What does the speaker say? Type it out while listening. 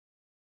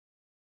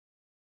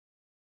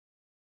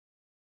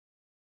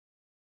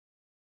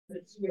All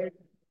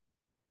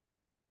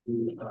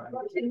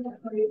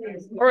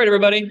right,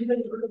 everybody.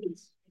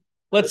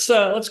 Let's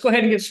go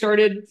ahead and get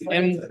started,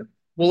 and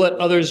we'll let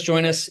others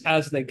join us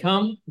as they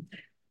come.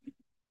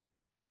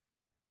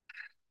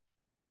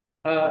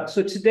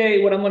 So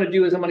today, what I'm going to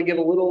do is I'm going to give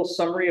a little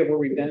summary of where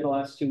we've been the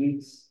last 2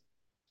 weeks,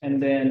 and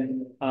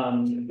then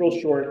real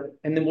short,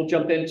 and then we'll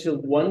jump into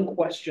one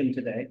question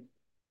today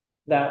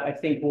that I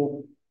think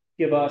will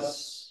give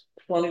us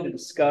plenty to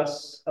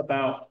discuss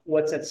about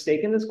what's at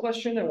stake in this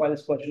question and why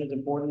this question is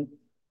important.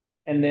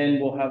 And then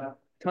we'll have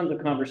tons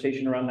of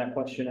conversation around that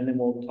question, and then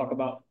we'll talk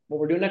about what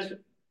we're doing next week.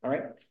 All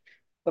right.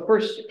 But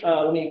first,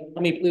 let me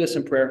lead us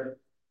in prayer.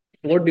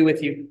 The Lord be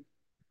with you.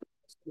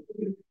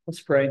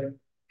 Let's pray.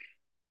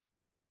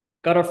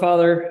 God our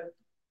Father,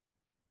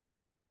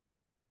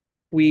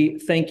 we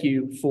thank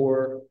you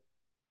for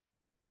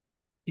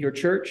your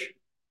church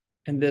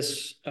and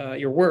this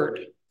your word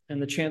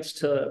and the chance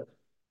to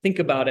think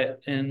about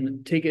it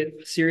and take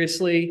it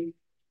seriously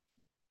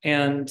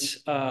and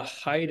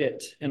hide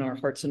it in our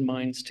hearts and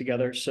minds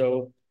together.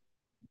 So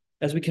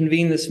as we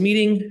convene this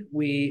meeting,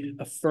 we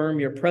affirm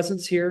your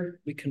presence here.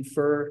 We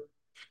confer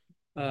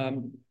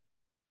on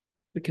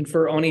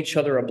each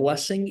other a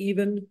blessing,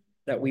 even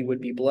that we would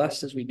be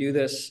blessed as we do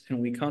this, and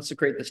we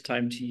consecrate this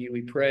time to you.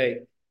 We pray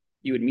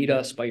you would meet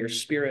us by your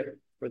Spirit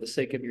for the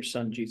sake of your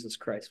Son, Jesus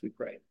Christ, we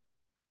pray.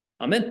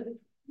 Amen.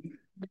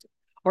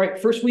 All right,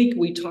 first week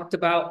we talked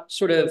about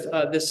sort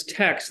of this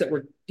text that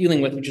we're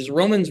dealing with, which is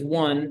Romans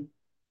 1,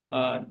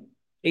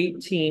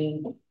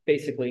 18,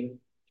 basically,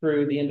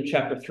 through the end of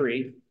chapter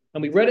 3.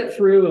 And we read it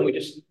through, and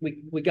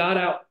we got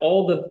out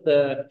all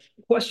the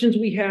questions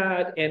we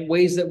had and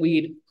ways that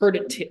we'd heard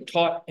it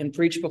taught and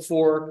preached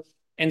before,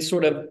 and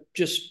sort of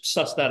just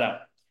sussed that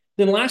out.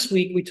 Then last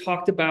week we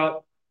talked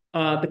about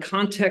the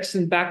context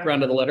and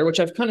background of the letter, which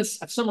I've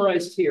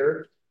summarized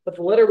here. But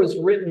the letter was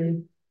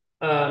written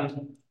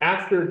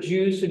after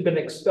Jews who'd been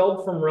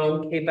expelled from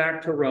Rome came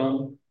back to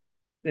Rome.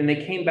 Then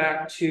they came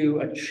back to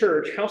a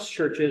church, house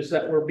churches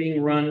that were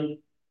being run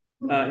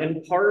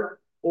in part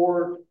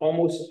or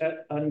almost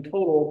in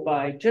total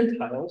by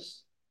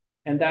Gentiles.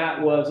 And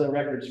that was a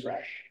record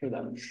scratch for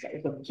them.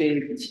 That was a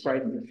big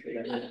surprise for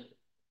them.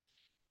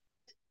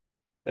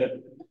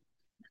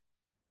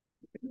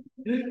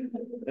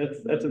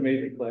 That's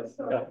amazing, Cliff.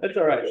 Yeah, that's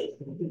all right.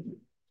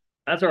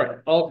 That's all right.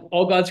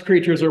 All God's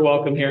creatures are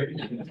welcome here.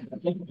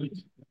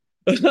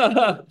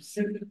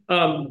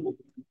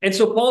 And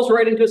so Paul's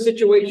writing to a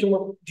situation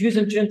where Jews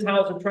and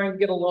Gentiles are trying to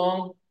get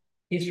along.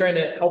 He's trying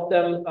to help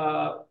them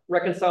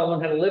reconcile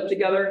and how to live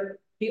together.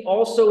 He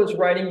also is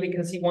writing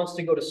because he wants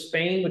to go to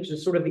Spain, which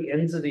is sort of the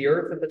ends of the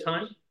earth at the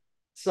time.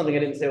 Something I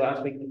didn't say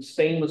last week.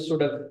 Spain was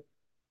sort of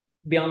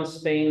beyond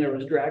Spain. There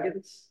was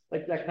dragons,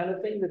 like that kind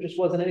of thing. There just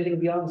wasn't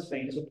anything beyond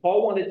Spain. So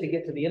Paul wanted to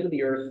get to the end of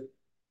the earth,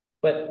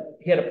 but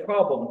he had a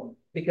problem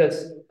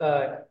because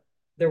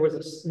there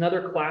was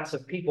another class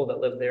of people that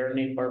lived there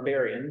named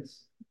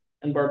barbarians.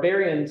 And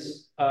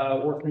barbarians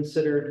were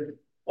considered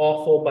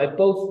awful by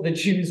both the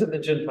Jews and the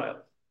Gentiles.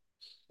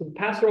 So the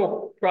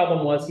pastoral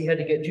problem was he had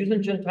to get Jews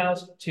and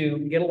Gentiles to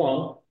get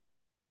along,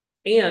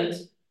 and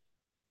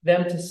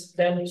them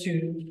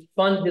to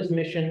fund his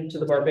mission to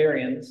the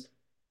barbarians.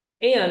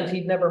 And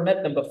he'd never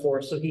met them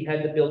before, so he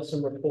had to build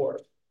some rapport,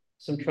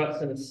 some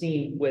trust and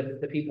esteem with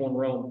the people in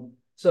Rome,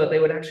 so that they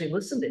would actually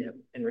listen to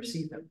him and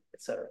receive him,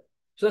 etc.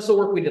 So that's the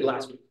work we did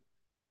last week.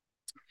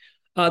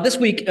 This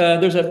week,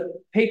 there's a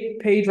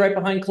page right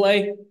behind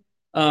Clay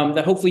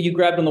that hopefully you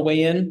grabbed on the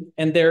way in,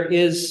 and there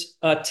is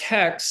a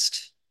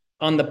text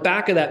on the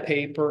back of that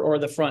paper or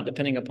the front,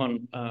 depending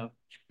upon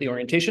the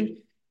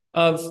orientation,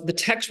 of the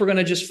text we're going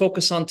to just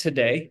focus on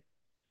today.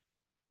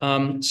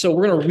 So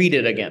we're going to read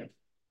it again.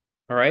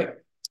 All right.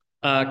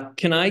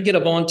 Can I get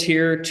a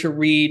volunteer to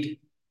read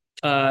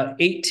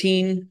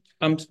 16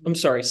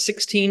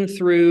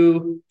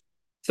 through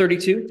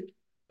 32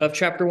 of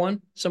chapter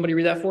 1? Somebody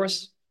read that for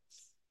us?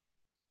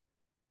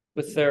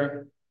 With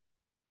their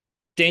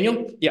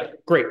Daniel? Yeah,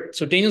 great.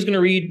 So Daniel's going to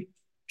read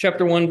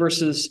chapter 1,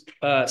 verses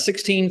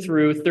 16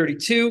 through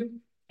 32.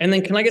 And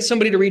then can I get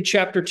somebody to read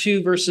chapter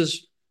 2,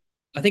 verses,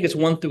 I think it's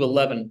 1 through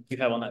 11 you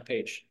have on that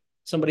page.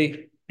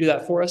 Somebody do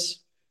that for us?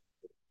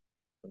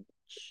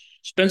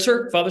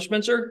 Spencer, Father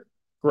Spencer?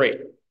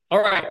 Great.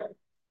 All right.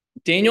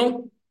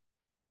 Daniel,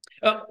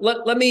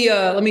 let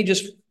me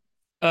just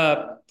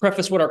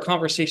preface what our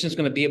conversation is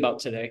going to be about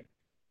today.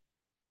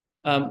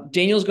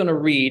 Daniel's going to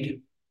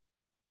read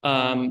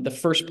the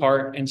first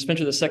part and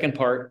Spencer the second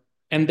part,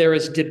 and there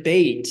is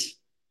debate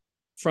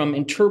from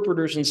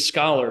interpreters and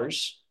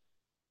scholars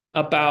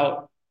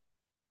about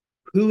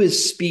who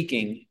is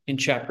speaking in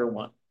chapter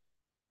 1.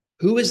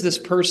 Who is this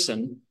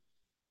person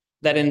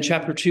that in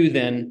chapter 2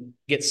 then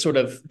gets sort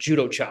of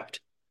judo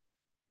chopped,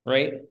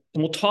 right? And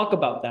we'll talk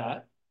about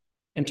that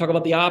and talk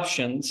about the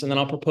options, and then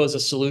I'll propose a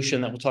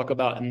solution that we'll talk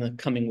about in the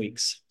coming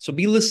weeks. So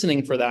be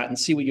listening for that and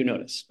see what you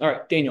notice. All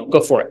right, Daniel,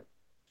 go for it.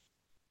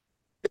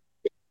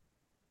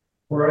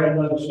 For I am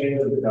not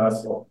ashamed of the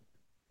gospel.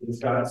 It is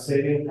God's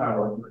saving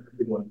power for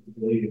everyone who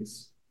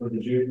believes, for the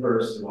Jew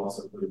first and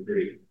also for the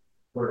Greek.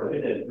 For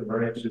in it, the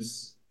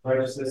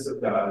righteousness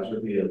of God is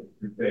revealed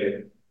through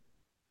faith,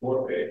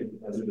 for faith,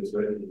 as it is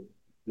written,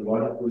 the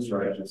one who is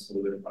righteous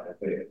will live by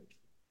faith.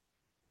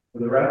 For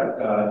the wrath of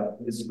God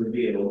is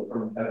revealed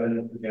from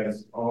heaven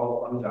against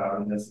all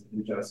ungodliness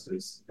and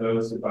injustice,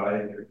 those who by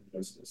their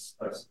injustice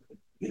are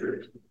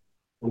truth.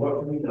 For what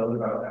can we know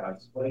about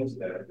God's claims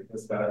there?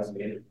 Because God has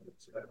made it clear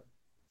to them.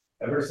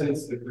 Ever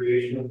since the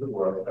creation of the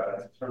world,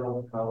 God's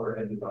eternal power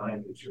and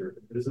divine nature,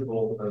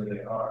 visible though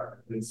they are,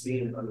 have been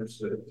seen and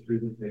understood through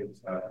the things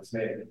God has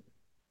made.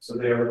 So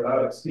they are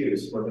without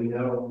excuse, for they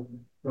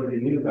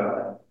knew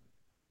God.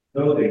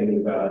 Though they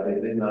knew God,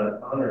 they did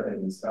not honor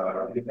him as God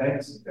or give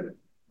thanks to him,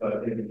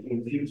 but they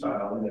became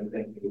futile in their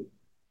thinking,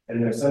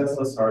 and their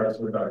senseless hearts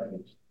were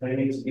darkened.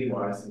 Claiming to be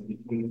wise, they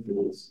became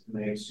fools,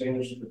 and they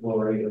exchanged the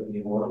glory of the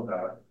immortal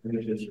God for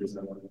images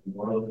resembling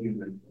immortal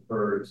human,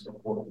 birds, or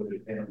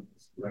four-footed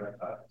animals,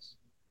 reptiles.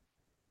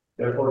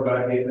 Therefore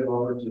God gave them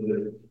over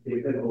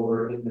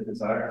in the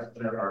desires of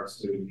their hearts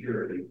to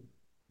impurity,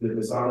 the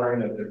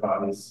dishonoring of their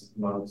bodies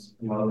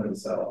among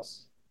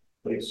themselves.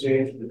 They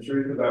exchanged the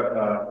truth about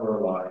God for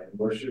a lie, and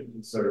worshipped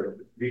and served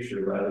the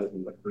creature rather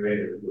than the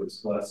Creator, who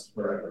is blessed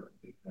forever.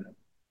 Amen.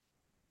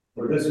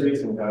 For this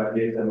reason, God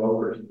gave them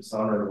over to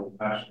dishonorable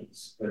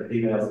passions. Their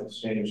females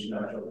exchanged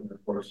natural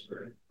intercourse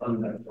for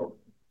unnatural.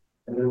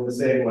 And in the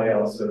same way,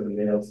 also, the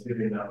males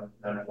giving up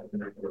natural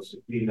intercourse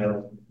with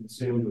females,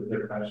 consumed with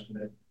their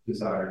passionate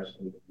desires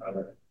for one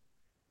another.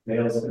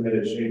 Males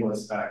committed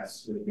shameless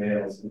acts with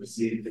males and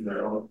received in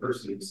their own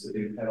persons the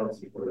due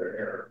penalty for their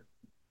error.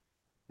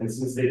 And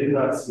since they did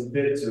not see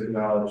fit to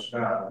acknowledge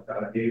God,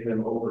 God gave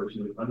them over to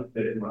an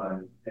unfit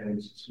mind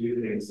and to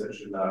do things that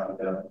should not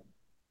be done.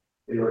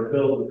 They were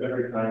filled with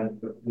every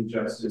kind of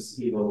injustice,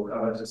 evil,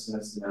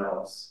 covetousness, and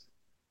malice.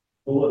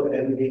 Full of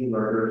envy,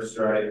 murder,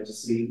 strife,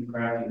 deceit,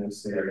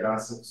 craftiness, they are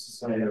gossips,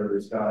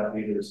 slanderers,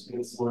 God-haters,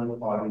 insolent,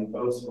 haughty,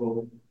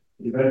 boastful,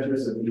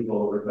 inventors of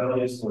evil,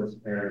 rebellious towards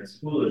parents,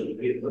 foolish,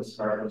 faithless,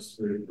 heartless,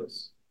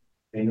 ruthless.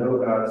 They know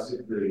God's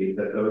decree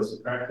that those who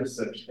practice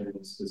such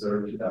things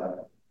deserve to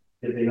die.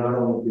 Yet they not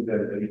only do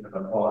them, but even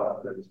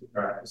applaud those who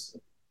practice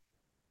them.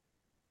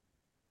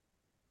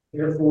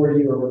 Therefore,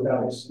 you are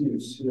without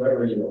excuse,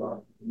 whoever you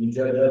are, when you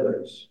judge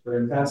others. For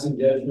in passing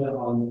judgment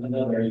on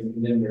another, you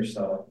condemn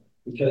yourself,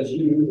 because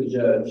you, the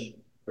judge,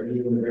 are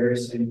doing the very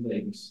same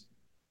things.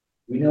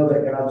 We know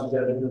that God's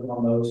judgment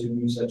on those who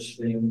do such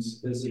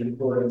things is in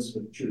accordance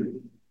with truth.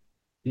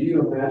 Do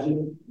you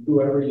imagine,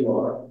 whoever you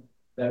are,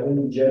 that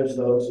when you judge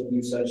those who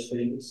do such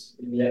things,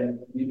 and yet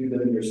you do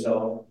them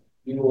yourself,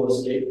 you will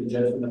escape the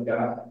judgment of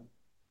God?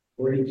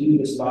 Or do you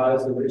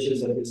despise the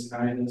riches of his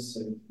kindness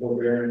and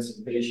forbearance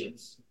and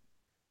patience?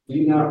 Do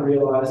you not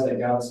realize that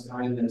God's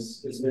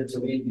kindness is meant to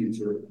lead you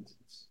to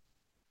repentance?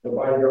 But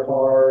by your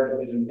hard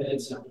and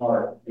impenitent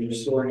heart, you're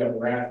storing up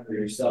wrath for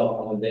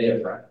yourself on the day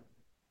of wrath,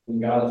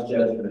 when God's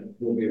judgment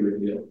will be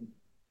revealed.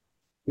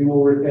 He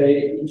will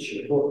repay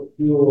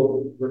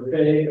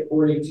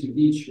according to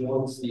each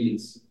one's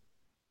deeds.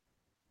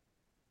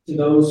 To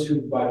those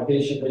who by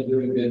patiently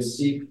doing good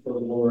seek for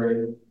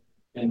glory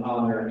and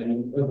honor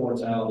and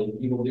immortality,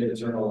 he will give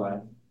eternal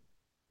life.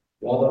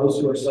 While those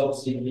who are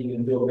self-seeking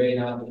and who obey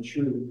not the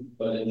truth,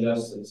 but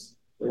injustice,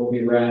 there will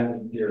be wrath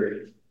and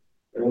fury.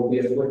 There will be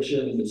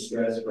affliction and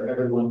distress for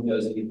everyone who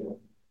does evil,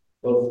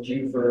 both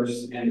Jew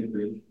first and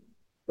Greek.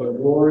 But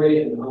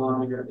glory and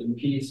honor and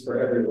peace for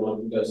everyone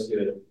who does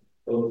good,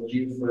 both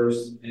Jew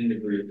first and the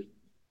Greek.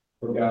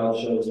 For God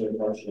shows their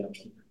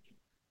partiality.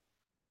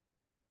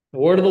 The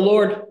word of the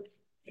Lord.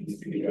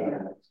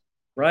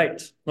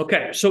 Right.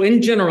 Okay. So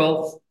in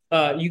general,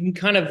 you can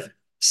kind of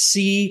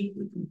see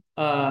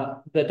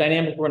the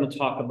dynamic we're going to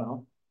talk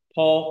about.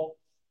 Paul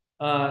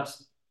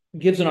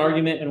gives an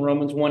argument in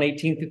Romans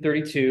 1:18 through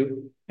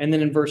 32. And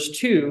then in verse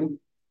 2,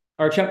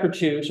 or chapter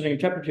 2, starting in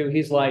chapter 2,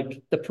 he's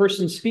like, the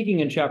person speaking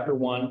in chapter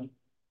 1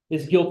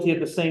 is guilty of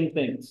the same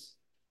things.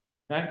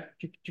 Okay?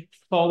 Do you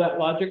follow that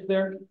logic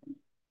there?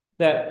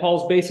 That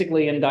Paul's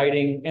basically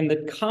indicting, and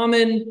the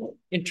common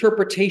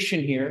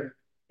interpretation here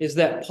is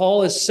that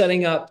Paul is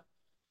setting up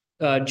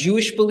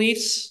Jewish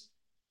beliefs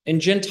and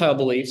Gentile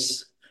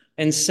beliefs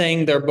and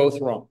saying they're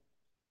both wrong.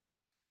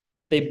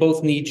 They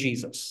both need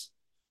Jesus.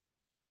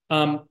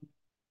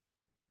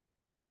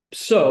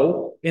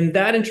 So in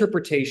that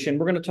interpretation,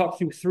 we're going to talk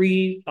through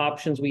three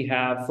options we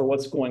have for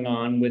what's going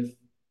on with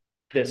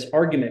this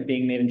argument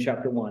being made in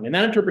chapter 1. In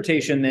that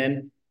interpretation,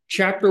 then,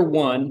 chapter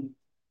 1,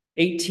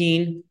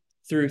 18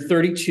 through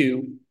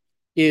 32,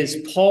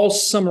 is Paul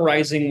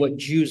summarizing what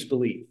Jews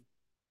believe.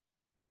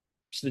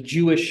 It's the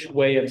Jewish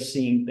way of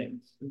seeing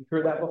things. You've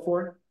heard that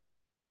before?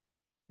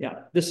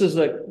 Yeah, this is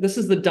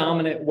the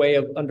dominant way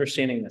of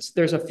understanding this.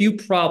 There's a few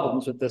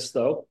problems with this,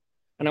 though,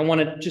 and I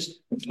want to just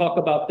talk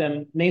about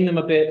them, name them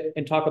a bit,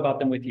 and talk about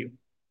them with you.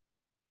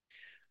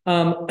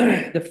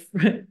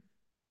 The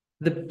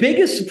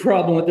biggest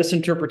problem with this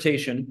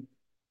interpretation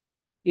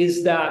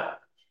is that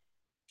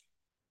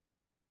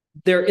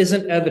there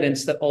isn't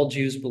evidence that all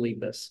Jews believe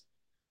this.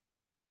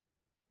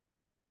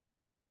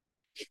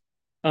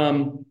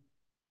 For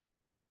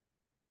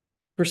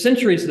For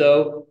centuries,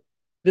 though,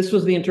 this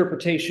was the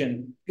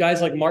interpretation.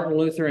 Guys like Martin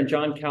Luther and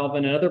John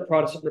Calvin and other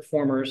Protestant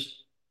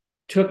reformers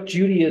took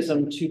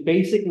Judaism to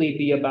basically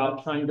be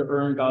about trying to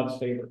earn God's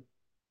favor,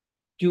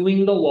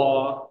 doing the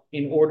law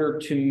in order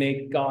to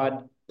make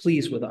God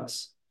pleased with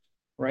us,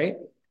 right?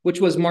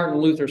 Which was Martin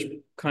Luther's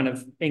kind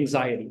of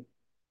anxiety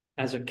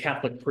as a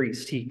Catholic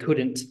priest. He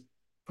couldn't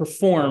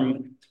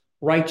perform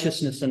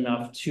righteousness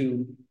enough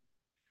to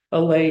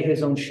allay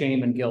his own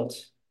shame and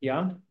guilt,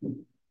 yeah?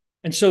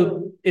 And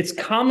so it's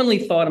commonly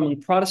thought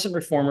among Protestant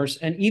reformers,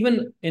 and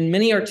even in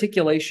many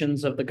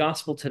articulations of the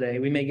gospel today,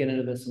 we may get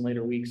into this in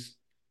later weeks,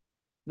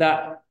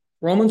 that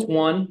Romans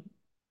 1,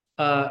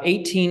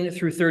 18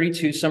 through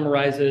 32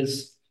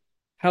 summarizes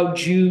how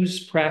Jews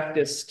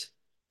practiced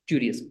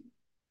Judaism.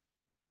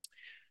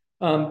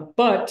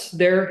 But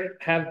there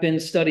have been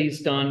studies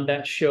done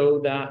that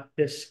show that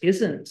this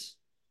isn't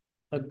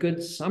a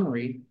good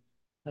summary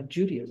of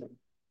Judaism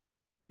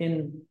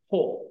in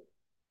whole.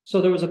 So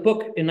there was a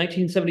book in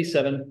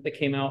 1977 that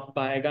came out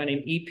by a guy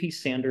named E.P.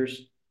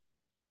 Sanders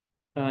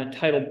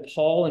titled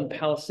Paul and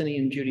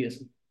Palestinian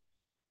Judaism.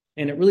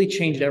 And it really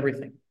changed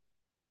everything.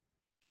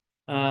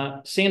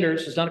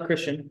 Sanders, who's not a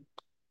Christian,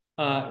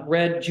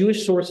 read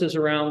Jewish sources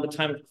around the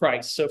time of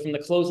Christ. So from the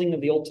closing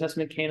of the Old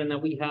Testament canon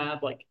that we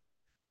have, like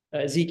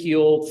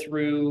Ezekiel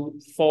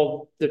through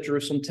fall of the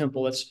Jerusalem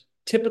temple, it's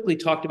typically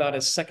talked about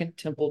as Second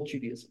Temple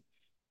Judaism,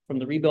 from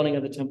the rebuilding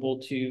of the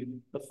temple to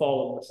the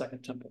fall of the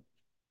Second Temple.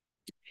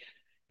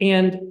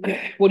 And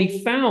what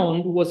he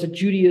found was a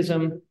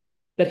Judaism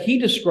that he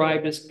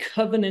described as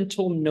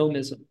covenantal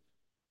nomism.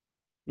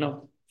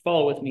 Now,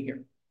 follow with me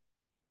here.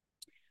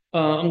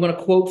 I'm going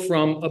to quote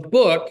from a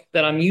book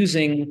that I'm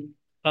using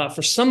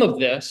for some of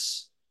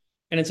this,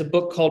 and it's a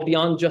book called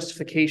Beyond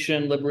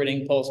Justification,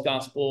 Liberating Paul's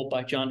Gospel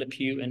by John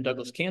Depew and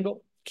Douglas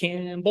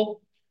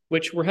Campbell,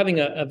 which we're having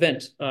an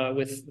event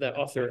with the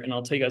author, and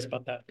I'll tell you guys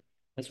about that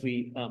as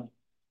we,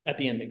 at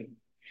the end maybe.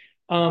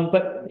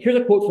 But here's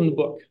a quote from the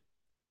book.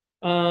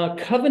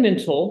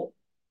 Covenantal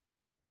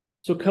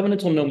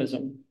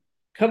nomism.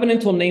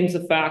 Covenantal names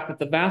the fact that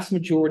the vast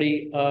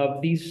majority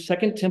of these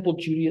Second Temple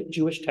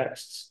Jewish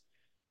texts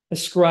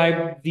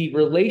ascribe the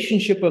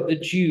relationship of the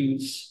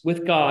Jews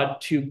with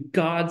God to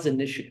God's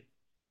initiative.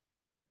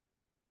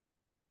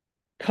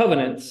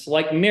 Covenants,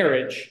 like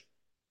marriage,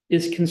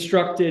 is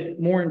constructed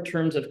more in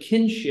terms of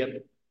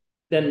kinship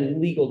than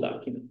legal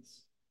documents.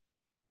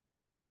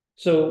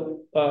 So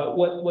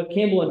what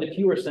Campbell and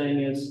Depew are saying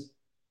is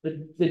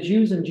the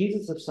Jews in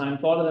Jesus' time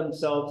thought of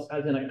themselves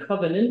as in a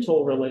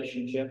covenantal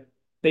relationship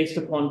based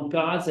upon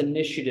God's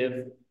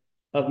initiative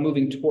of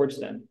moving towards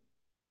them,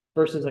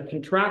 versus a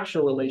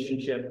contractual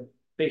relationship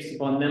based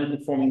upon them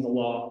performing the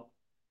law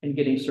and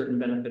getting certain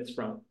benefits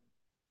from it.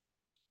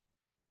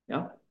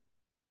 Yeah?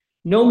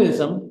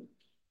 Nomism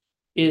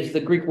is the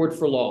Greek word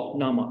for law,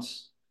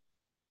 nomos,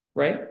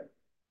 right?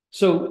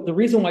 So the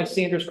reason why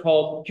Sanders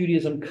called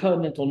Judaism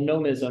covenantal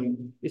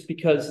nomism is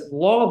because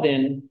law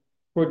then,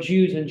 for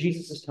Jews in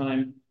Jesus'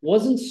 time,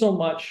 wasn't so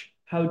much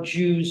how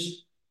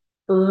Jews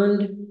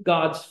earned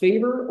God's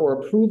favor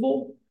or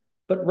approval,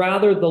 but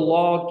rather the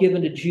law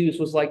given to Jews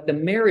was like the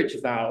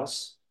marriage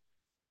vows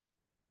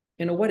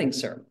in a wedding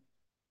ceremony.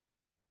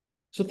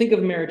 So think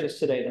of marriages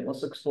today then.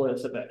 Let's explore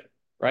this a bit,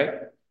 right?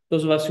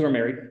 Those of us who are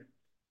married.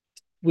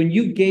 When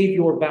you gave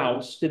your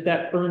vows, did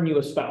that earn you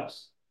a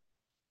spouse?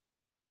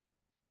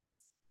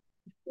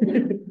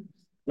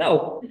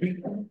 No.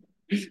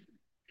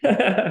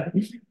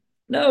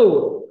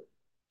 No.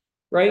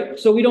 Right?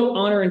 So we don't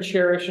honor and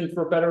cherish, and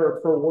for better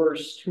or for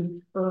worse,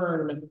 to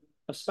earn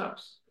a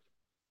spouse.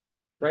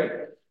 Right?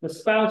 The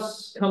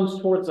spouse comes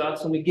towards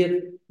us and we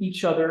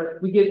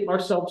give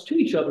ourselves to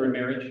each other in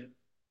marriage.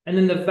 And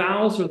then the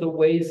vows are the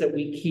ways that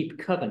we keep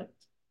covenant.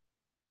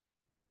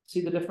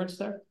 See the difference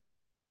there?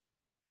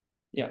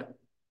 Yeah.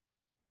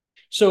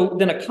 So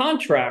then a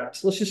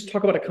contract, let's just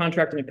talk about a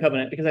contract and a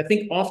covenant, because I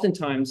think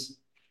oftentimes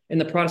in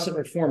the Protestant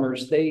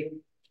reformers, they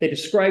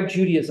describe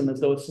Judaism as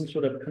though it's some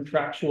sort of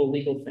contractual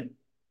legal thing.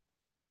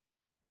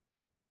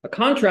 A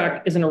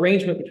contract is an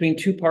arrangement between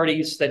two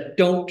parties that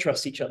don't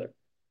trust each other.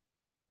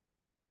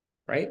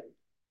 Right?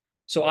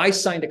 So I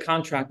signed a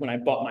contract when I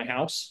bought my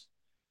house,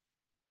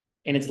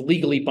 and it's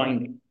legally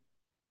binding,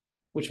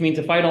 which means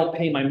if I don't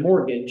pay my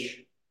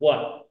mortgage,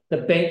 what? The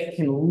bank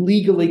can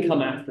legally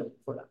come after me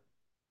for that.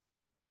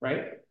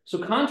 Right? So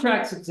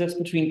contracts exist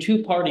between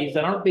two parties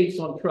that aren't based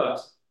on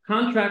trust.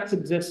 Contracts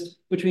exist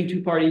between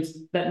two parties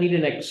that need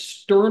an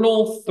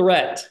external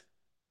threat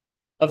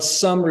of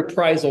some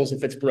reprisals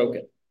if it's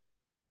broken.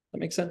 That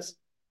makes sense?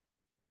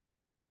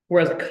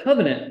 Whereas a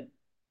covenant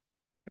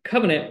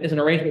is an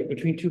arrangement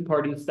between two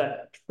parties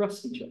that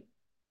trust each other.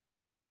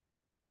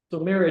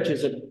 So marriage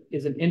is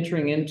an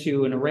entering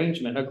into an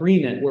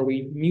agreement where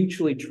we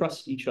mutually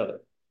trust each other.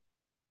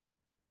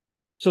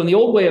 So in the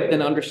old way of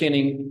then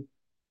understanding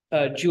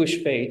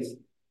Jewish faith,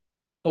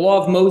 the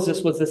law of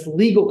Moses was this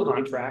legal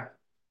contract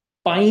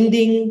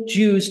binding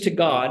Jews to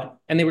God,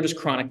 and they were just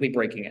chronically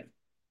breaking it.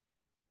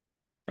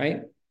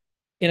 Right?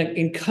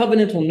 In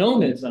covenantal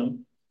nomism,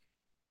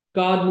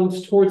 God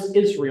moves towards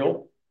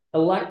Israel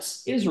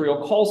elects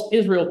Israel, calls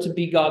Israel to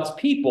be God's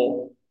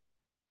people.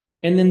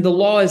 And then the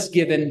law is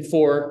given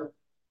for,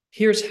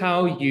 here's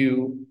how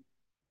you,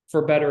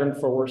 for better and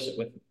for worse, it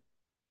with me.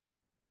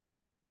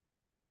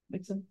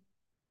 Make sense?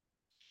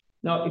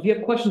 Now, if you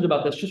have questions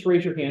about this, just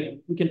raise your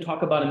hand. We can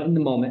talk about them in the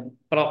moment,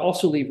 but I'll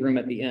also leave room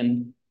at the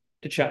end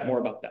to chat more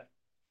about that.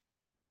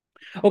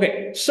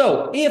 Okay,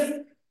 so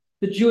if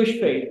the Jewish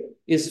faith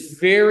is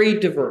very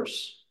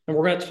diverse, and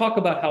we're going to talk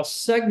about how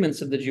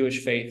segments of the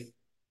Jewish faith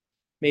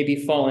maybe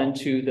fall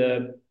into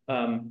the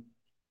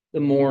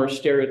more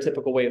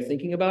stereotypical way of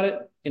thinking about it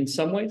in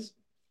some ways.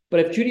 But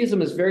if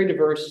Judaism is very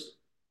diverse,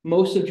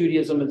 most of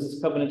Judaism is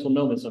covenantal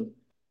nomism.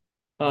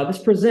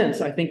 This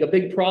presents, I think, a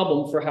big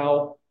problem for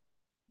how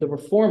the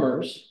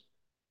reformers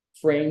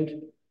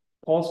framed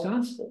Paul's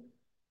gospel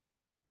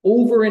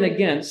over and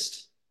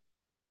against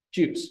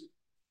Jews.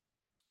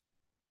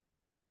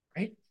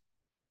 Right?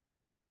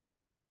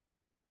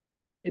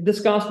 This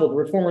gospel, the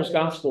reformers'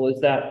 gospel, is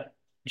that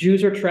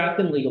Jews are trapped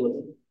in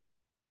legalism,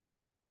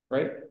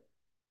 right?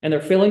 And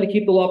they're failing to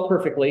keep the law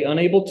perfectly,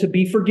 unable to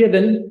be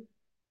forgiven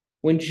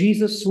when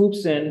Jesus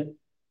swoops in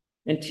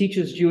and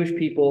teaches Jewish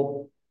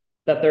people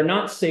that they're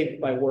not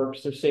saved by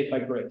works, they're saved by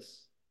grace.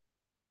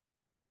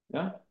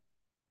 Yeah?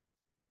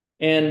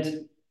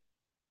 And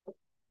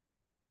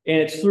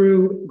it's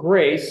through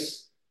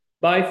grace,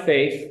 by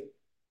faith,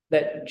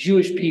 that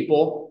Jewish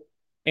people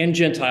and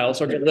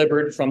Gentiles are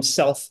delivered from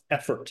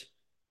self-effort.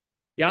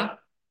 Yeah?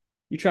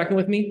 You tracking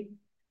with me?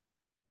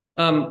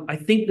 I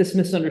think this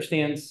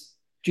misunderstands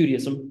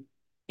Judaism,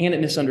 and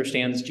it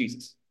misunderstands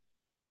Jesus,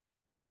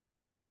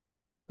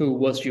 who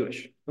was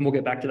Jewish. And we'll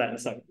get back to that in a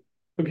second.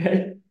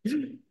 Okay?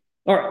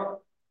 All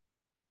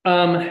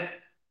right.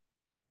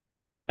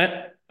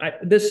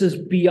 This is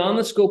beyond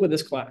the scope of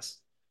this class,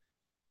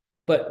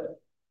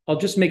 but I'll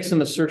just make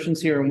some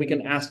assertions here, and you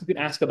can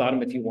ask about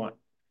them if you want.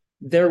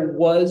 There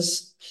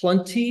was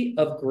plenty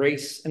of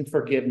grace and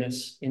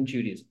forgiveness in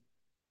Judaism.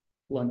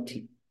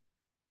 Plenty.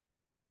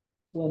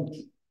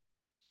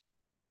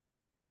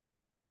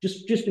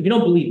 Just if you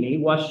don't believe me,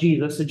 watch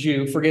Jesus, a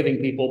Jew, forgiving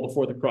people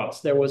before the cross.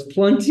 There was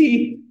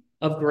plenty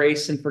of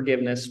grace and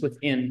forgiveness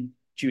within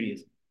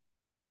Judaism.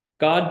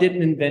 God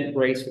didn't invent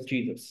grace with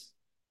Jesus.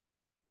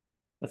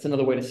 That's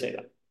another way to say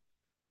that.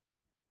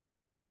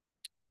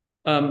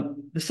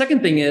 The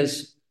second thing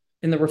is,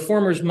 in the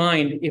reformer's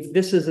mind, if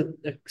this is a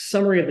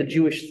summary of the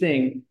Jewish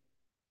thing,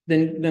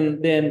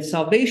 then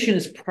salvation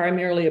is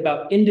primarily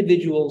about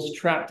individuals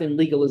trapped in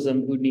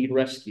legalism who need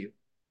rescue.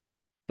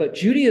 But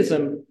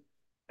Judaism,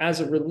 as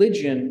a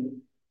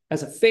religion,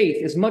 as a faith,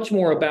 is much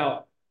more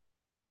about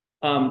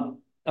a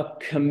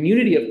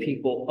community of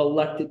people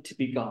elected to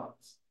be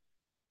God's.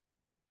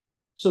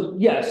 So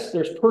yes,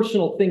 there's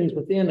personal things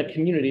within a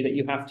community that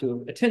you have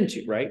to attend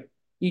to, right?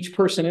 Each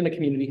person in a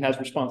community has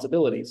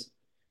responsibilities.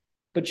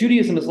 But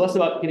Judaism is less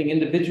about getting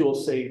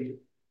individuals saved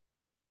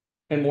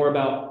and more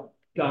about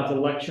God's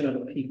election of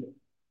the people.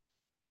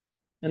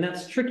 And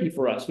that's tricky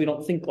for us. We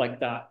don't think like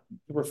that.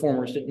 The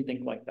reformers didn't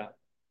think like that,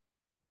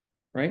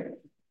 right?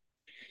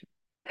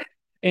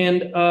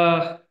 And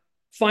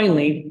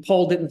finally,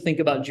 Paul didn't think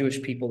about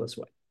Jewish people this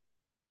way.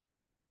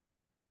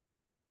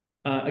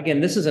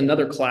 Again, this is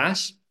another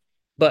class,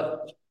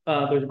 but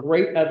there's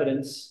great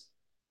evidence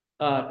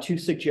to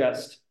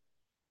suggest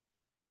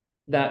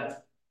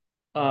that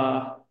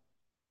Paul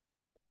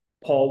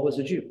was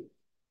a Jew.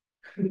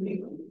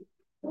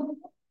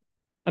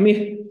 I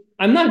mean,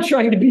 I'm not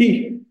trying to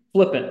be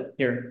flippant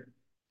here,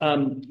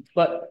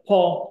 but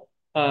Paul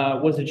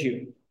was a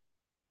Jew.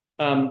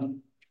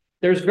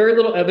 There's very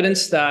little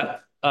evidence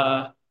that,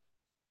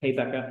 hey,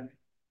 Becca,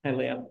 hi,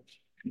 Leah.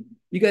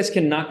 You guys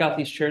can knock out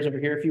these chairs over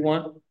here if you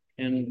want.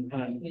 And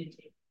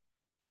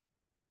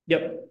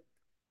yep.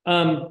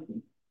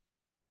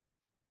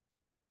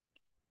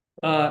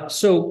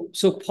 So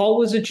Paul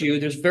was a Jew.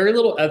 There's very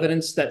little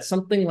evidence that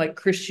something like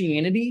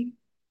Christianity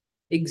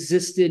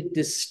existed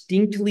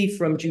distinctly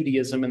from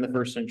Judaism in the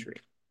first century.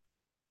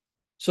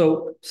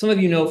 So some of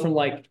you know from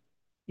like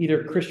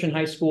either Christian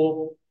high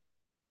school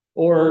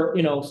or,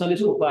 Sunday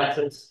school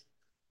classes,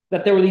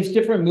 that there were these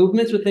different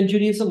movements within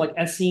Judaism, like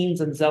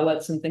Essenes and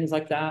Zealots and things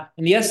like that.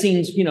 And the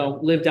Essenes,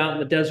 lived out in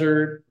the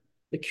desert.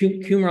 The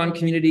Qumran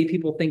community,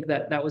 people think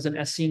that was an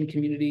Essene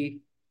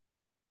community.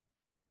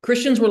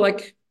 Christians were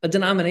like a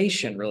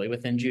denomination, really,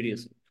 within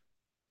Judaism.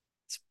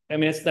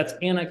 That's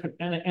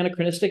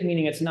anachronistic,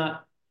 meaning it's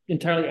not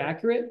entirely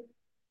accurate,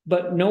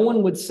 but no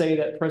one would say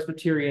that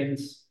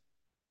Presbyterians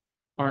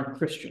aren't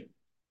Christian.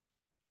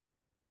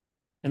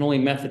 And only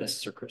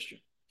Methodists are Christian,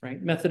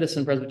 right? Methodists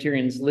and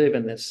Presbyterians live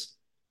in this,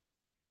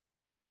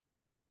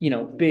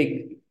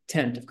 big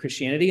tent of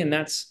Christianity, and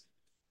that's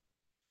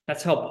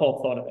how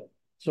Paul thought of it.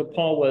 So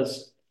Paul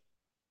was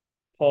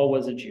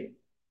a Jew.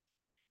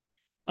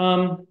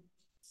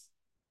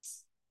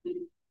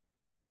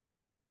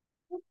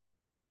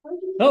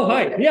 Oh,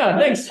 hi. Yeah,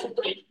 thanks.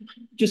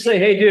 Just say,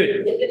 hey,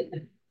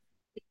 dude.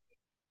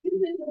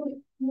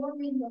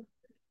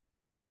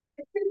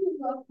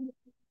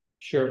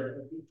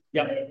 Sure.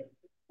 Yeah.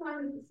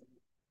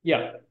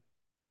 Yeah.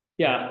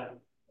 Yeah.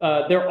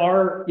 There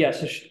are,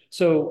 yes.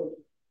 So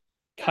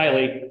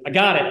Kylie, I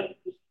got it.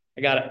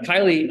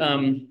 Kylie,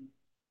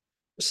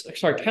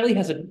 Kylie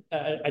has an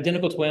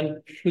identical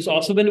twin who's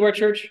also been to our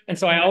church. And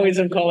so I always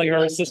am calling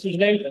her sister's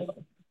name.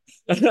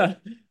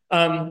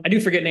 I do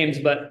forget names,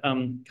 but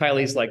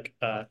Kylie's like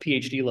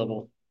PhD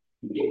level.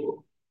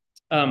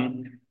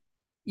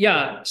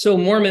 Yeah, so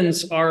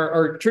Mormons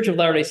or Church of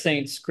Latter-day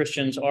Saints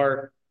Christians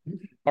are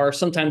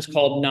sometimes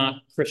called not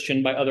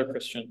Christian by other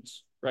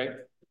Christians, right?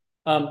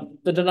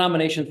 The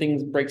denomination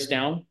thing breaks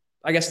down.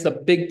 I guess the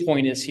big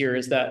point is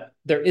that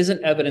there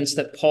isn't evidence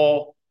that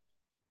Paul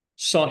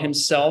saw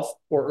himself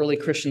or early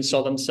Christians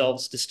saw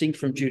themselves distinct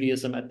from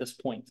Judaism at this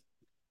point.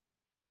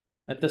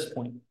 At this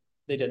point,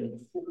 they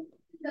didn't.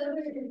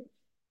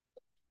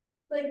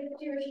 Like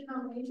Jewish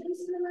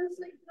denominations,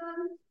 like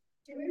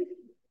Jewish.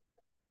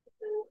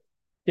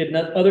 Did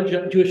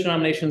other Jewish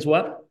denominations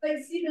what?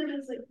 Like see them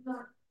as like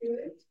not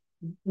Jewish.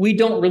 We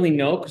don't really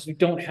know because we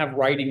don't have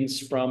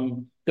writings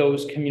from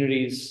those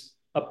communities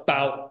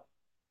about,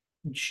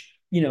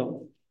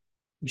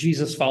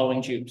 Jesus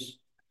following Jews.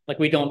 Like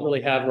we don't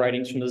really have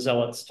writings from the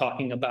Zealots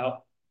talking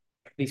about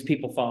these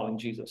people following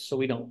Jesus. So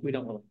we don't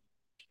really.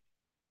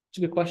 It's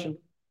a good question.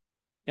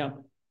 Yeah.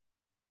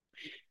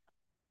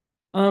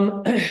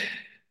 All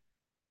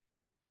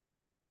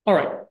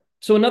right.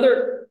 So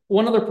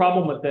one other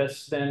problem with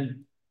this,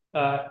 then,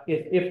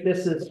 if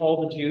this is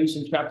all the Jews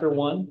in chapter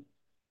 1,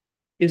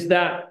 is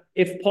that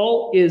if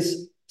Paul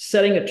is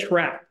setting a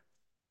trap,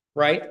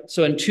 right?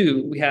 So in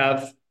 2, we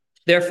have,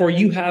 therefore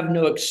you have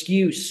no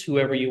excuse,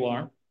 whoever you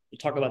are. We'll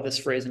talk about this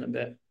phrase in a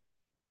bit.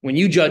 When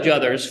you judge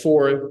others,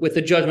 for with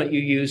the judgment you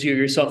use, you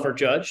yourself are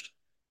judged.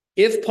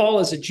 If Paul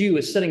as a Jew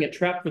is setting a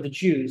trap for the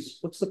Jews,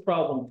 what's the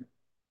problem?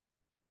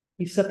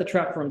 He set the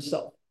trap for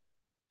himself.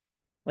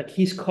 Like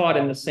he's caught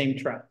in the same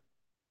trap,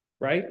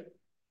 right?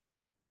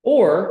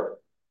 Or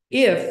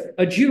if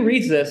a Jew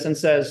reads this and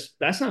says,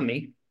 that's not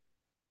me,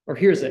 or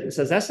hears it and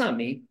says, that's not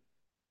me,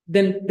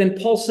 then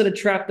Paul set a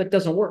trap that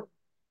doesn't work.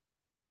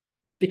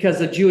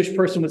 Because a Jewish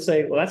person would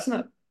say, well, that's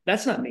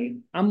not me.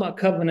 I'm a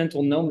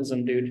covenantal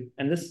nomism dude.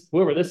 And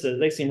whoever this is,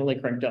 they seem really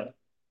cranked up.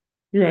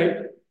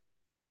 You're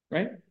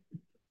right?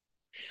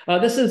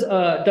 This is,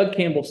 Doug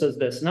Campbell says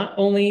this, not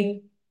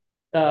only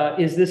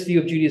is this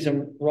view of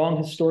Judaism wrong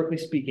historically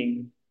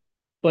speaking,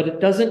 but it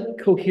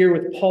doesn't cohere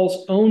with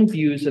Paul's own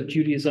views of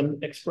Judaism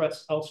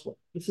expressed elsewhere.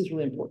 This is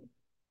really important.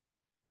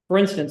 For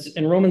instance,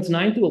 in Romans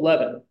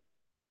 9-11,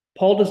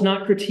 Paul does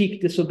not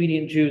critique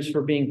disobedient Jews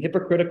for being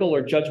hypocritical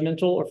or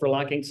judgmental or for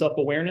lacking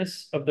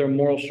self-awareness of their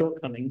moral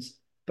shortcomings,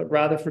 but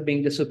rather for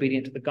being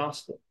disobedient to the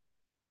gospel.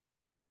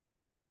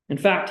 In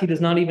fact, he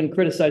does not even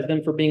criticize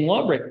them for being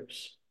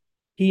lawbreakers.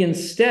 He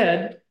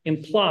instead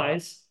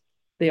implies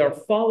they are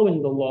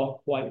following the law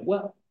quite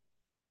well.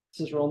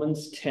 This is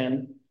Romans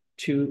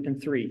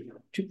 10:2-3.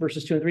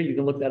 Verses 2 and 3, you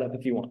can look that up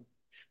if you want.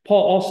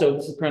 Paul also,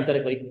 this is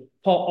parenthetically,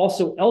 Paul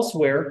also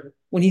elsewhere,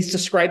 when he's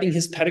describing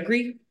his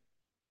pedigree,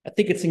 I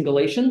think it's in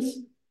Galatians,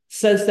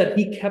 says that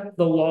he kept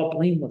the law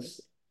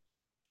blamelessly.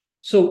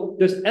 So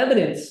there's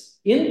evidence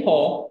in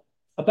Paul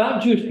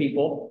about Jewish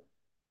people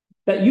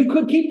that you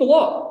could keep the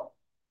law,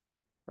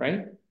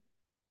 right?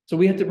 So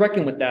we have to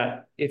reckon with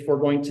that if we're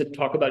going to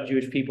talk about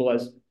Jewish people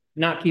as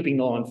not keeping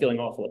the law and feeling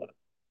awful about it.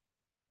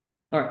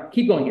 All right,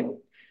 keep going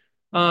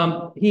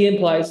here. He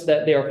implies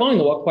that they are following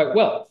the law quite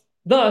well.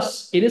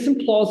 Thus, it is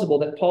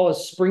implausible that Paul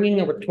is springing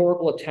a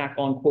rhetorical attack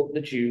on, quote,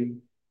 the Jew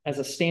as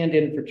a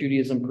stand-in for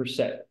Judaism per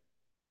se.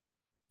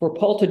 For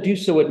Paul to do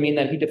so would mean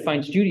that he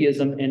defines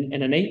Judaism in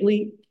an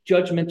innately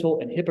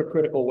judgmental and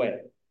hypocritical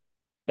way.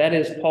 That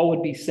is, Paul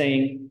would be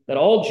saying that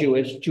all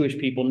Jewish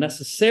people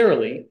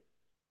necessarily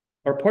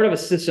are part of a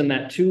system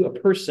that to a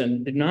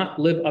person did not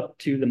live up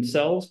to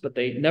themselves, but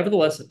they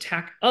nevertheless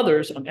attack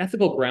others on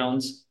ethical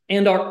grounds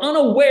and are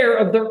unaware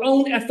of their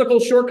own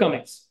ethical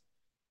shortcomings.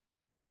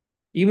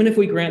 Even if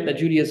we grant that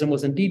Judaism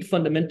was indeed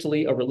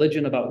fundamentally a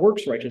religion about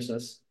works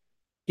righteousness,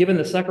 given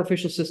the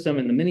sacrificial system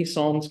and the many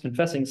psalms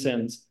confessing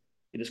sins,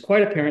 it is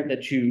quite apparent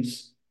that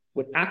Jews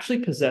would actually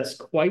possess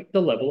quite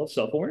the level of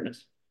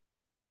self-awareness.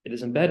 It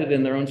is embedded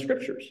in their own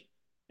scriptures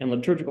and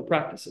liturgical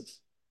practices.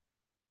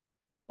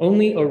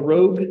 Only a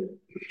rogue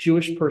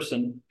Jewish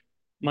person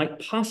might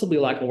possibly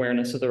lack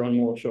awareness of their own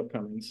moral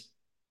shortcomings.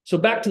 So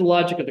back to the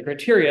logic of the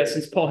criteria,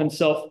 since Paul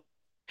himself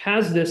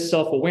has this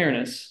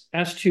self-awareness,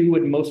 as too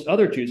would most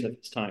other Jews at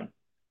this time,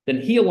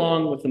 then he,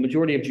 along with the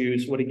majority of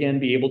Jews, would again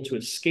be able to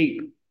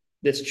escape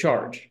this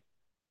charge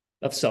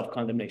of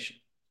self-condemnation,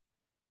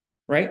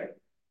 right?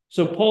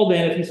 So Paul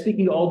then, if he's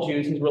speaking to all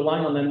Jews, he's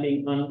relying on them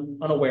being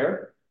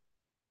unaware,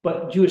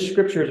 but Jewish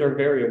scriptures are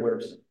very aware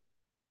of sin,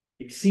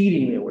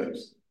 exceedingly aware of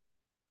sin,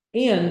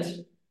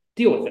 and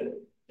deal with it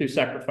through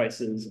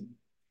sacrifices and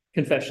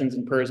confessions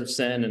and prayers of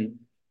sin and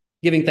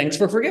giving thanks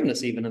for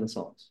forgiveness even in the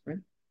Psalms, right?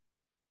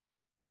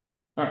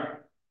 All right.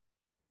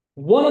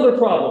 One other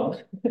problem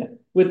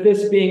with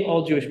this being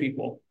all Jewish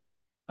people,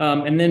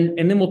 and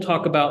then we'll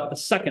talk about the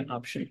second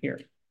option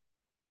here.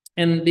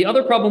 And the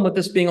other problem with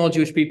this being all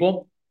Jewish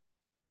people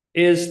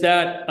is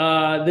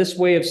that this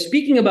way of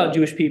speaking about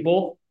Jewish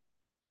people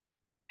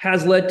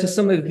has led to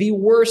some of the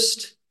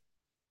worst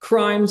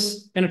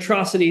crimes and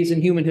atrocities in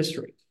human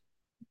history.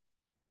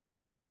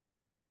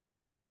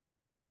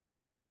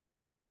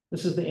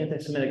 This is the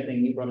anti-Semitic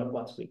thing you brought up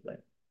last week, Lane.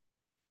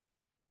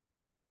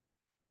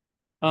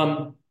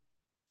 And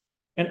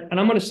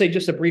I'm going to say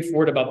just a brief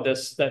word about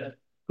this that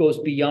goes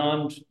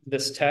beyond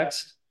this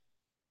text.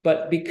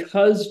 But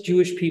because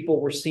Jewish people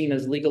were seen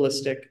as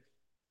legalistic,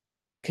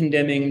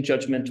 condemning,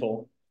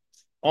 judgmental,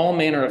 all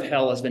manner of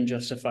hell has been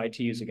justified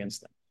to use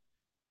against them,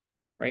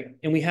 right?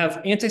 And we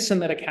have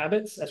anti-Semitic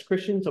habits as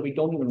Christians that we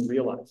don't even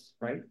realize,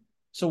 right?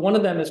 So one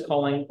of them is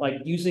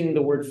using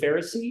the word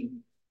Pharisee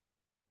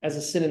as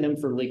a synonym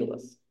for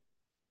legalist.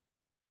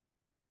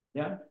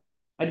 Yeah,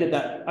 I did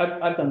that.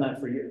 I've done that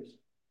for years.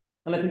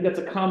 And I think that's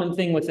a common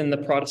thing within the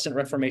Protestant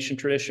Reformation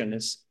tradition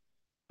is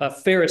a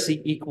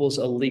Pharisee equals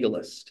a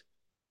legalist.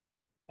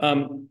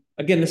 Again,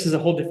 this is a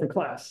whole different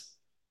class,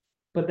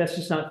 but that's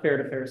just not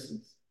fair to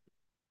Pharisees.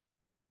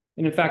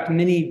 And in fact,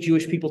 many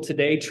Jewish people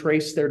today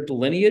trace their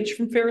lineage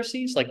from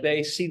Pharisees. Like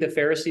they see the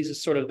Pharisees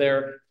as sort of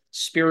their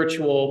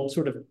spiritual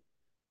sort of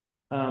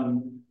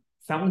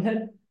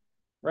fountainhead,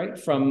 right?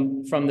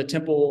 From the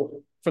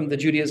temple, from the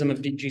Judaism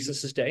of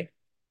Jesus's day.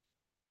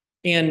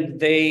 And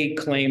they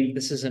claim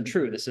this isn't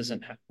true.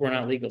 We're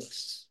not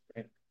legalists,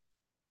 right?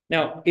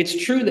 Now,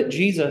 it's true that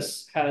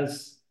Jesus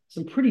has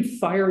some pretty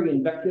fiery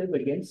invective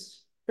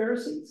against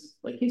Pharisees.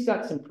 Like he's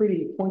got some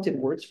pretty pointed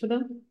words for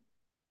them.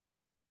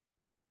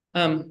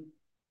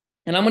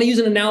 And I'm going to use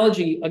an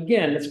analogy,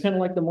 again, it's kind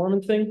of like the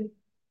Mormon thing.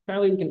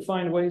 Apparently we can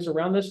find ways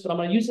around this, but I'm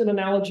going to use an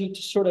analogy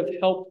to sort of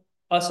help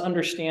us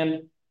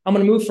understand. I'm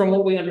going to move from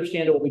what we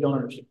understand to what we don't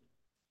understand.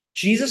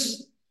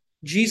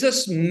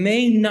 Jesus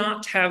may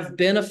not have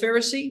been a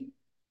Pharisee,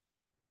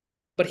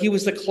 but he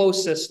was the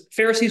closest.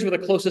 Pharisees were the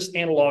closest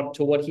analog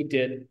to what he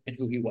did and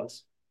who he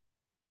was.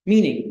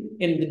 Meaning,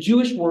 in the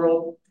Jewish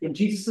world, in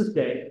Jesus'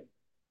 day,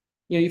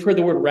 you've heard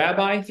the word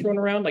rabbi thrown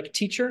around, like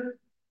teacher.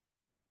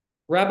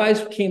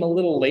 Rabbis came a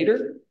little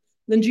later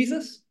than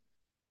Jesus.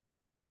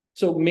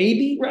 So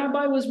maybe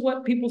rabbi was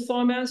what people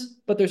saw him as,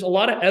 but there's a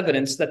lot of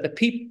evidence that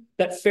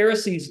that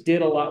Pharisees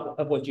did a lot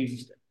of what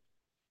Jesus did.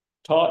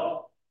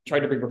 Taught, tried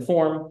to bring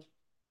reform,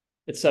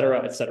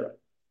 etc., etc.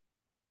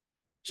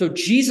 So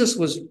Jesus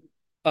was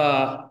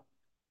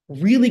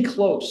really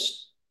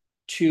close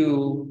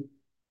to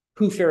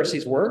who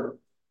Pharisees were.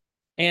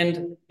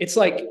 And it's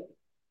like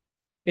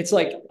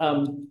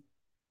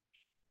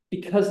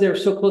because they're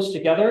so close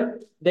together,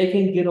 they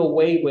can get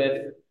away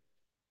with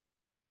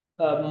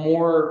a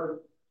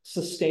more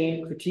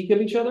sustained critique of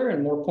each other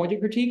and more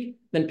pointed critique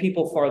than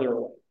people farther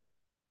away,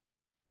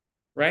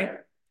 right?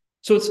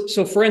 So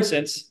for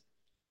instance,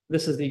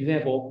 this is the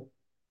example.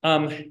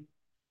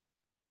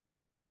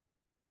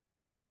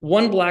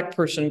 One black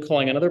person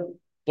calling another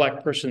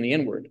black person the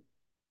N-word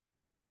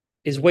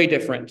is way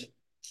different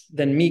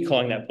than me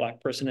calling that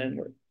black person an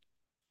N-word,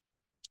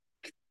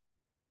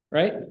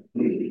 right?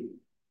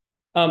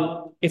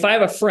 If I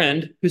have a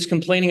friend who's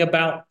complaining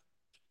about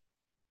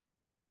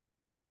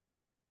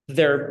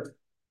their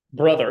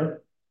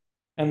brother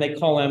and they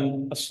call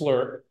him a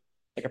slur,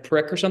 like a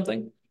prick or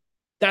something,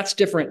 that's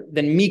different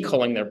than me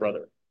calling their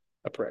brother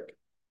a prick,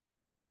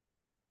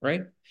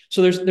 right?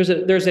 So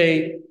there's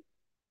a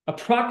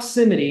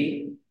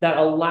proximity that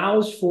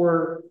allows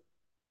for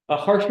a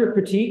harsher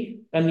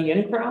critique in the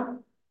in crowd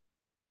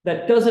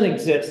that doesn't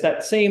exist.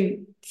 That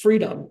same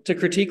freedom to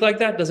critique like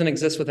that doesn't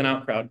exist with an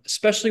out crowd,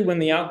 especially when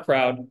the out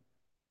crowd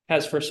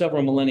has for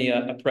several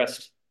millennia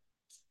oppressed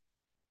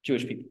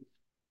Jewish people,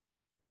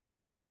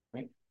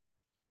 right?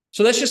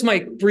 So that's just my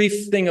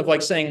brief thing of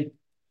like saying,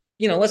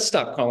 let's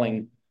stop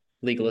calling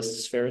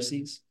legalists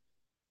Pharisees.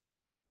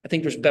 I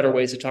think there's better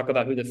ways to talk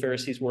about who the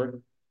Pharisees were.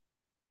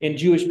 And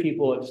Jewish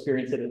people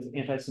experience it as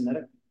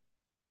anti-Semitic.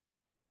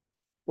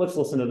 Let's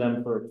listen to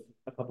them for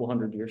a couple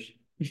hundred years.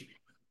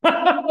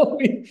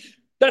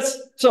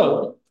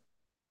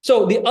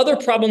 So the other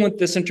problem with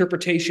this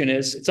interpretation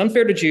is it's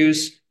unfair to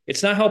Jews.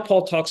 It's not how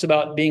Paul talks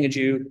about being a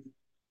Jew.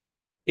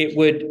 It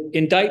would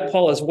indict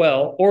Paul as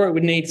well, or it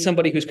would need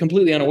somebody who's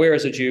completely unaware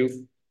as a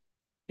Jew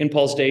in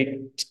Paul's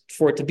day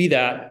for it to be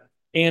that,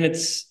 and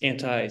it's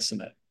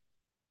anti-Semitic.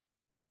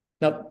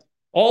 Now,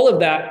 all of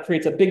that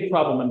creates a big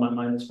problem in my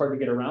mind. It's hard to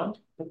get around,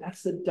 but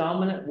that's the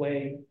dominant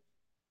way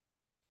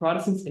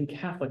Protestants and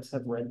Catholics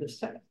have read this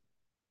text.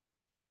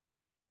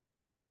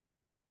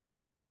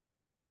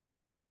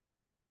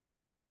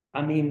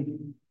 I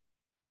mean,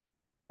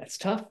 that's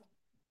tough.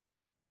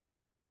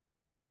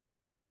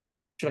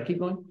 Should I keep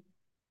going?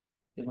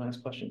 You want to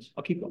ask questions?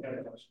 I'll keep going.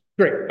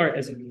 Great. All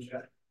right.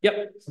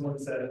 Yep. Someone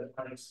said,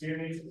 my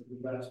experience is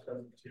the last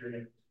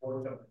Presbyterian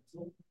or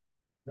covenantal.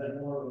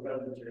 Then more of a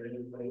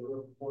Presbyterian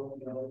flavor for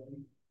theology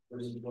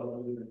versus what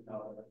we would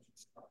call it.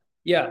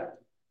 Yeah.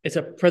 It's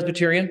a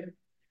Presbyterian.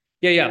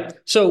 Yeah.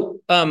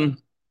 So, do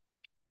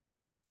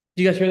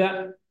you guys hear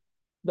that?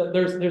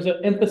 There's an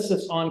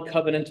emphasis on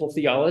covenantal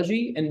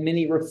theology in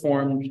many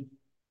Reformed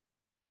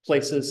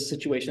places,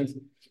 situations.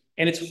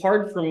 And it's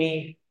hard for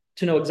me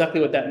to know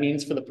exactly what that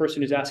means for the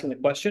person who's asking the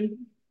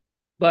question.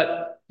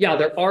 But yeah,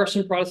 there are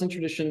some Protestant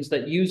traditions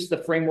that use the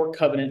framework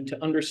covenant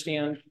to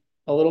understand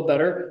a little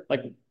better,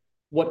 like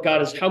what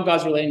God is, how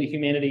God's relating to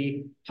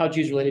humanity, how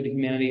Jesus related to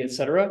humanity,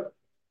 etc.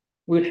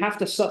 We would have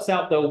to suss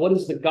out, though, what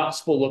does the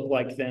gospel look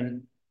like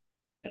then?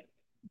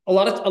 A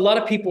lot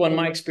of people, in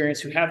my experience,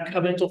 who have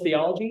covenantal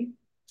theology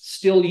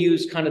still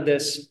use kind of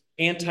this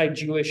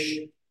anti-Jewish,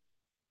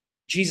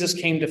 Jesus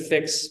came to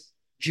fix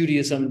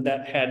Judaism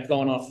that had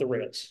gone off the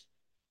rails,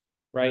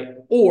 right?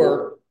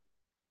 Or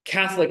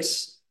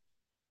Catholics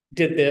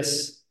did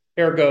this,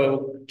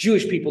 ergo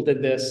Jewish people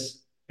did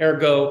this,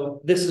 ergo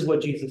this is what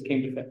Jesus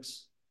came to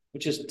fix,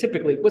 which is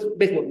typically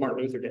basically what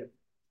Martin Luther did,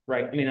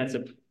 right? I mean, that's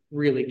a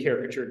really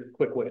caricatured,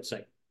 quick way of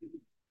saying it.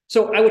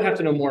 So I would have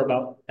to know more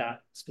about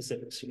that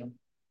specifics,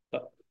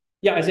 But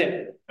yeah,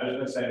 Isaiah. I was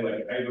going to say,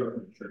 like, I grew up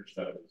in a church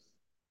that was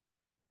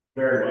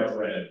very much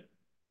read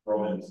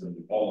Romans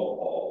and all of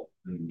Paul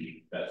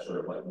in that sort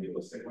of like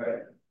legalistic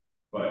way.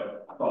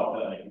 But I thought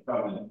that like the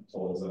covenant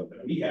told us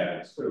that we had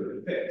was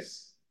clearly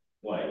fixed.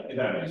 Like, if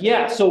that makes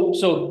Yeah,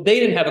 sense. so they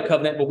didn't have a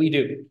covenant, but we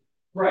do.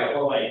 Right.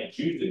 Well, like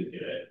Jews didn't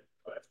get it,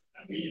 but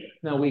we get it.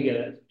 No, we get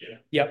it. Yeah.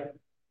 Yep.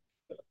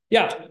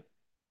 Yeah.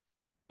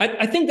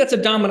 I think that's a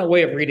dominant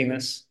way of reading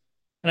this.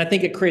 And I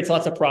think it creates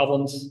lots of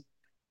problems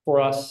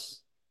for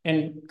us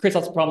and creates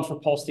lots of problems for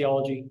Paul's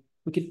theology.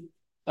 We could,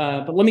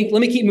 but let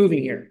me keep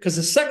moving here, because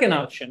the second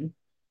option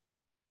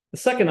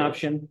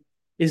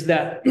is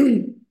that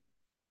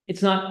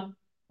it's not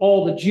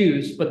all the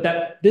Jews, but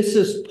that this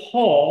is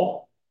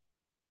Paul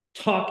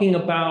talking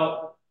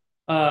about,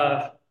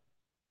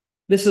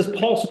 this is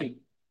Paul speaking.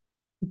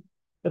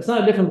 That's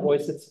not a different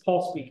voice, it's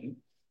Paul speaking.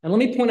 And let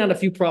me point out a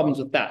few problems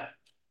with that,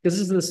 because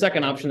this is the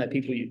second option that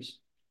people use.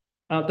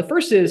 The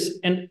first is,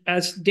 and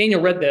as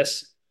Daniel read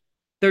this,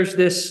 there's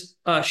this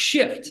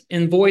shift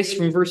in voice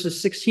from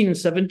verses 16 and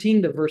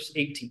 17 to verse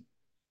 18,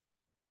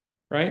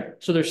 right?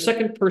 So there's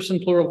second person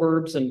plural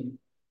verbs in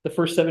the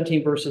first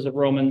 17 verses of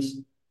Romans.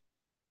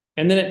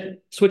 And then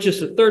it switches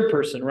to third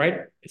person,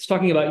 right? It's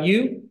talking about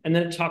you, and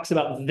then it talks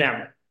about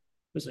them.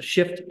 There's a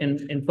shift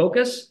in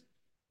focus.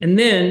 And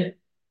then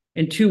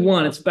in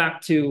 2:1, it's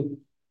back to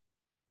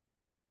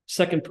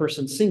second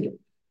person singular,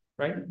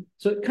 right?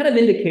 So it kind of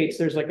indicates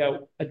there's like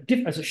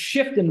a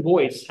shift in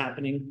voice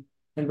happening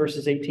in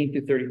verses 18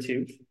 through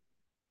 32.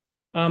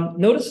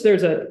 Notice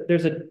there's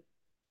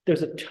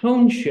a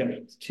tone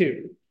shift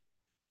too.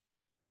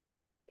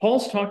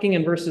 Paul's talking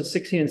in verses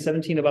 16 and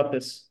 17 about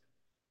this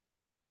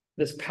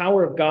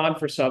power of God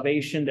for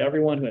salvation to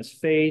everyone who has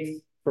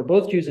faith, for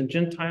both Jews and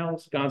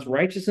Gentiles. God's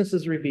righteousness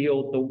is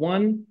revealed. The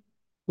one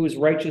who is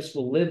righteous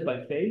will live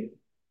by faith,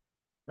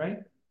 right?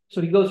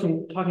 So he goes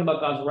from talking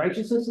about God's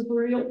righteousness is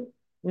revealed,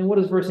 and what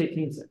does verse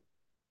 18 say?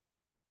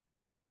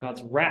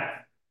 God's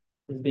wrath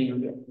is being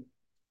revealed.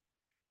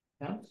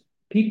 Yeah?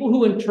 People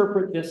who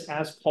interpret this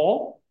as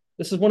Paul,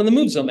 this is one of the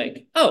moves they'll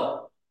make.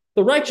 Oh,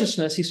 the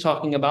righteousness he's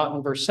talking about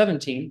in verse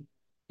 17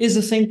 is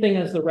the same thing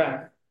as the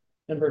wrath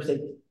in verse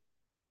 18.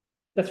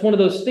 That's one of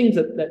those things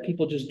that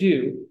people just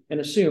do and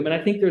assume. And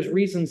I think there's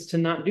reasons to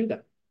not do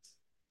that.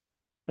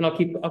 And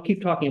I'll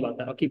keep talking about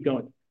that. I'll keep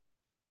going.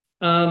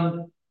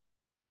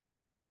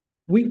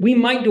 We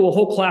might do a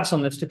whole class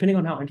on this, depending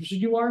on how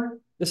interested you are.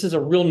 This is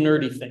a real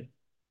nerdy thing.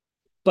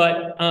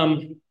 But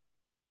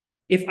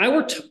if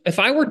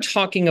I were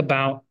talking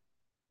about,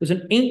 there's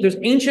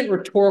ancient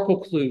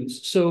rhetorical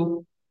clues.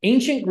 So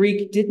ancient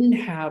Greek didn't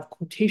have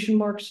quotation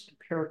marks and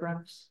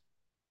paragraphs,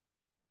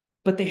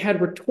 but they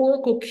had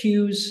rhetorical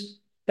cues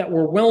that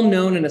were well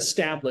known and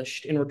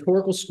established in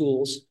rhetorical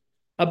schools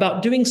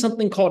about doing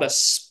something called a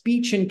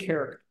speech in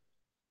character,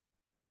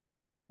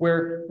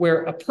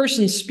 where a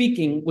person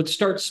speaking would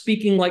start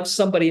speaking like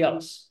somebody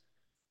else,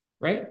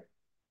 right?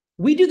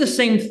 We do the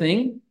same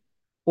thing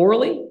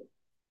orally.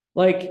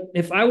 Like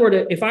if I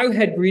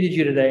had greeted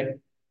you today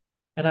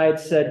and I had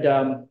said,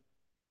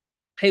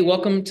 hey,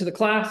 welcome to the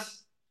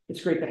class.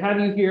 It's great to have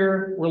you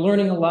here. We're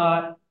learning a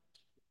lot.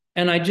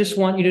 And I just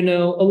want you to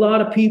know, a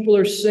lot of people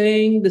are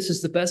saying this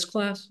is the best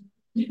class,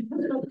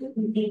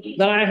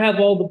 that I have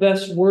all the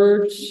best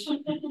words.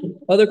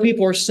 Other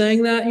people are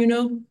saying that,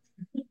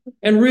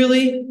 And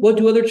really, what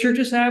do other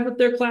churches have with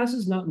their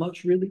classes? Not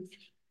much, really.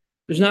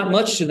 There's not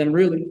much to them,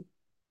 really.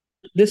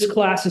 This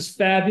class is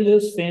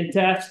fabulous,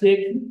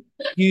 fantastic,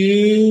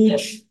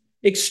 huge,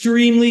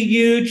 extremely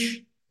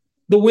huge.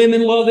 The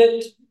women love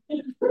it.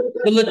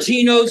 The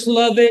Latinos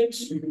love it.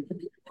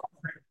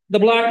 The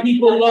Black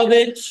people love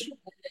it.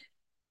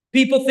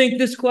 People think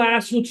this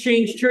class will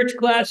change church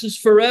classes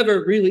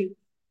forever, really.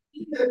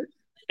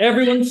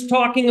 Everyone's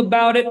talking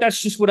about it. That's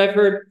just what I've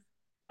heard.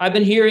 I've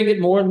been hearing it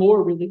more and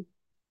more, really.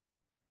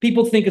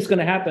 People think it's going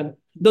to happen.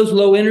 Those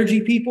low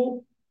energy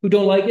people who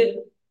don't like it,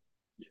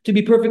 to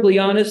be perfectly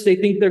honest, they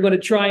think they're going to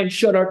try and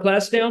shut our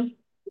class down.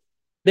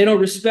 They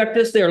don't respect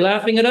us. They're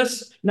laughing at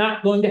us.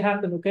 Not going to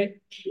happen, okay?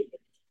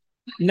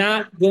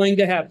 Not going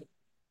to happen.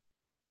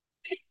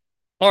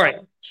 All right.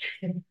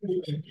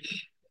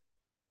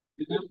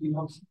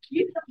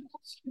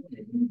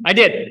 I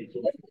did.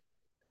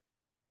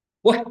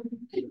 What?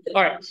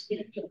 All right.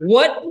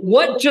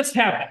 What just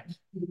happened?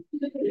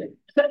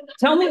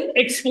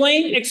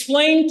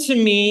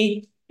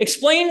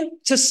 Explain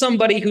to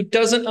somebody who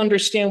doesn't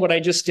understand what I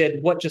just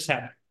did, what just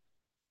happened.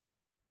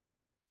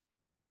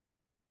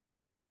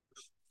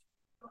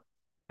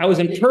 I was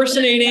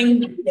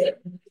impersonating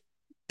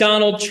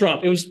Donald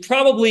Trump. It was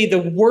probably the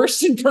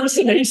worst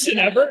impersonation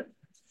ever.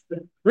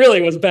 Really,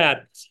 it was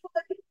bad.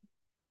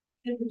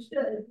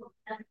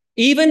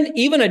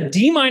 Even a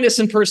D-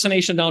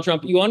 impersonation of Donald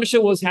Trump, you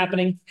understood what was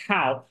happening.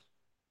 How?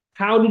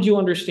 How did you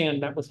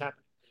understand that was happening?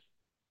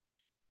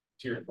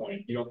 To your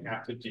point, you don't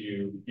have to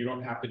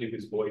do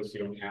his voice,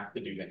 you don't have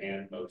to do the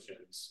hand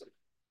motions.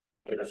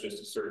 There's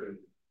just a certain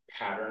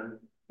pattern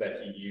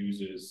that he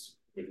uses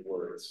with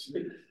words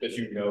that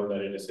you know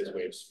that it is his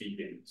way of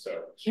speaking.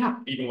 So yeah,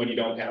 even when you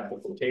don't have the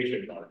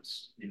quotation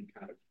marks, you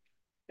kind of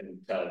can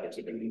tell there's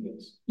a different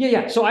meanings.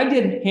 Yeah. So I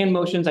did hand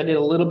motions, I did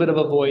a little bit of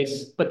a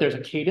voice, but there's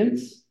a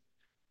cadence,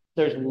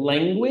 there's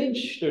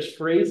language, there's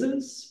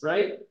phrases,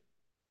 right?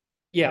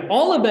 Yeah,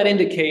 all of that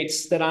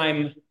indicates that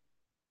I'm.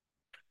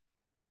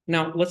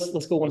 Now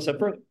let's go one step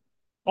further.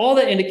 All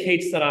that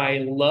indicates that I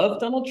love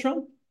Donald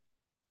Trump?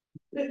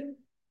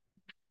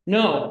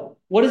 No.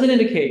 What does it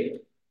indicate?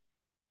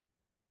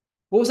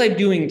 What was I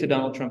doing to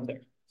Donald Trump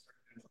there?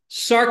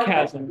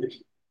 Sarcasm.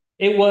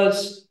 It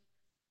was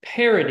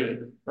parody,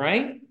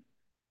 right?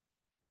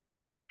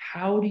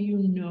 How do you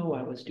know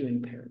I was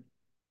doing parody?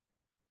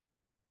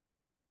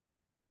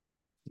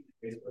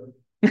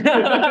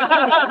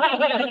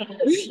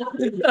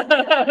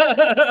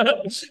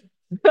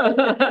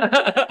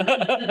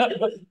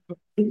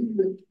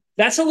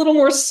 That's a little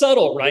more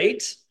subtle,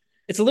 right?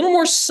 It's a little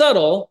more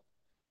subtle,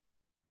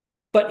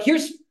 but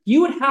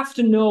you would have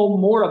to know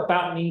more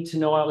about me to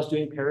know I was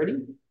doing parody.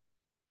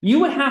 You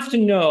would have to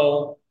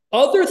know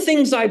other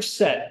things I've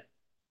said.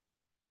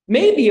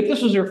 Maybe if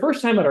this was your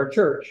first time at our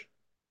church,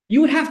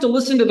 you would have to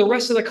listen to the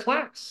rest of the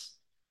class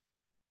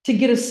to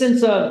get a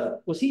sense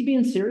of, was he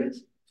being serious?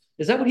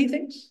 Is that what he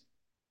thinks?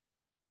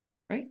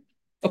 Right?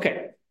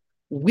 Okay.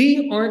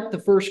 We aren't the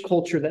first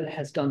culture that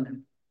has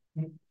done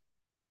that.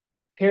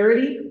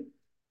 Parody,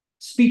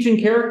 speech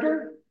and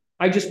character,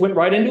 I just went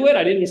right into it.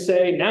 I didn't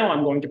say, now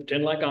I'm going to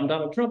pretend like I'm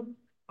Donald Trump.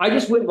 I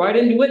just went right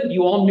into it.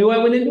 You all knew I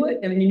went into it,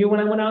 and then you knew when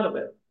I went out of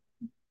it.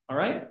 All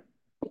right?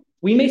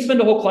 We may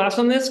spend a whole class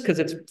on this because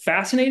it's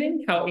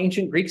fascinating how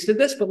ancient Greeks did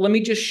this, but let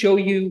me just show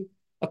you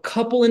a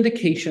couple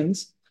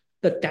indications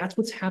that that's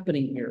what's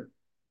happening here.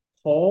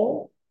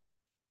 Paul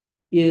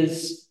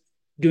is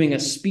doing a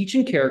speech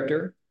and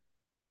character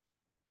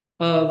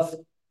of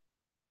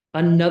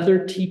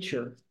another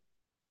teacher,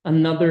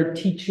 another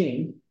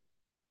teaching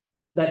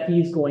that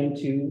he's going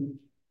to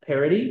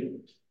parody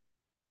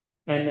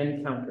and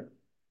then counter.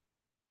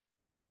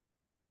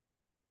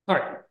 All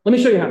right, let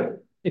me show you how,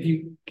 if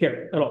you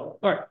care at all.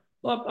 All right,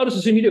 well, I'll just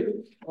assume you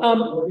do.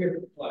 We're here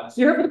for the class.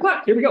 You're here for the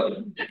class. Here we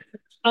go.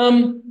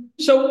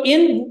 So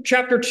in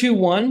chapter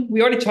 2:1,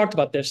 we already talked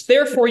about this.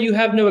 Therefore, you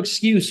have no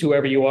excuse,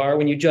 whoever you are,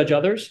 when you judge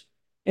others.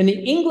 In the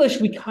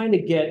English, we kind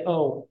of get,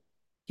 oh,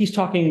 he's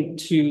talking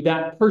to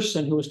that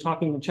person who was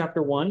talking in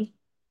chapter 1.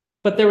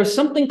 But there was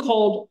something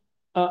called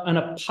an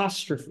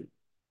apostrophe.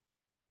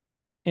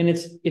 And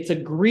it's a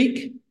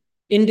Greek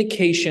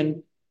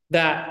indication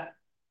that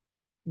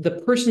the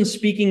person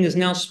speaking is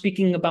now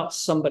speaking about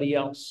somebody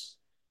else.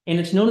 And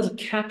it's known as a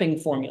capping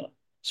formula.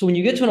 So when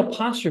you get to an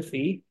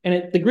apostrophe,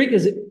 and the Greek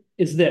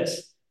is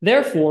this,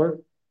 therefore,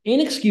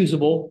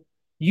 inexcusable,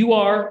 you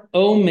are,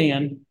 O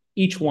man,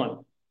 each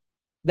one.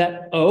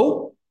 That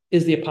O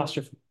is the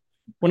apostrophe.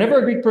 Whenever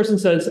a Greek person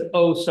says,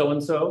 oh,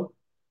 so-and-so,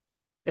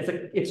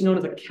 it's known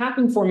as a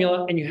capping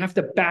formula, and you have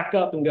to back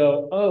up and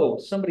go, oh,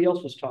 somebody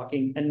else was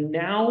talking, and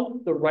now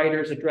the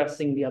writer's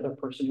addressing the other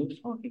person who was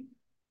talking.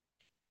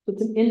 So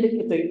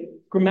it's a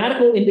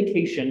grammatical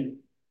indication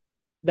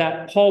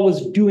that Paul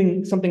was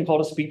doing something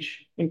called a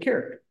speech in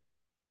character.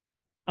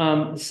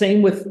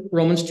 Same with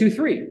Romans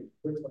 2:3.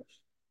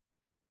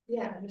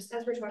 Yeah, just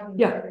as we're talking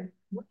Yeah. about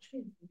what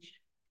translation?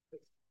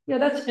 Yeah,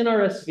 that's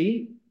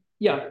NRSV.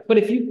 Yeah, but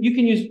if you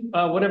can use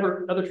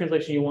whatever other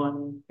translation you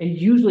want, and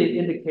usually it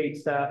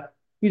indicates that,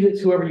 usually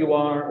it's whoever you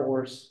are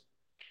or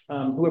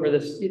whoever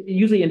this, it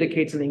usually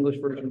indicates in the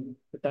English version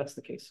that that's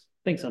the case.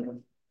 Thanks, Sandra.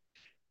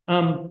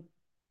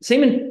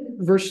 Same in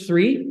verse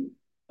 3.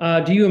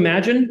 Do you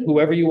imagine,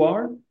 whoever you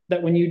are,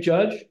 that when you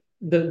judge,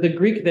 the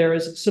Greek there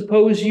is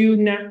suppose you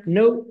now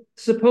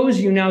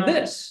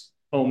this,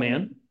 oh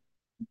man.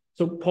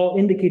 So Paul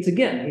indicates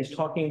again, he's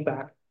talking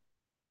back,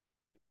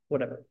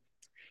 whatever.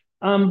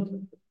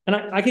 And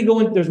I could go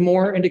in, there's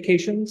more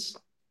indications,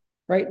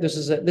 right? This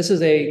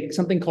is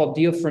something called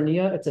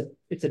diaphrenia.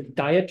 It's a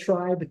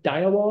diatribe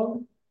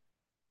dialogue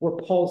where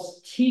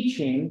Paul's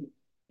teaching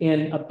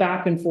in a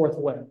back and forth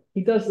way.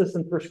 He does this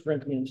in 1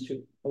 Corinthians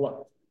 2 a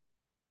lot.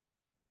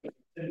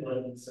 And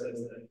Lenten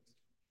says that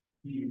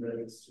he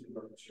read this to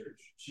the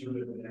church. She would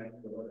have been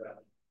acting about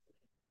that.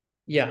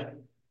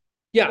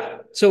 Yeah.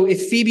 So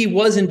if Phoebe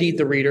was indeed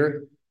the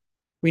reader,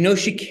 we know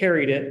she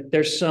carried it.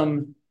 There's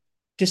some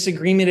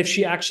disagreement if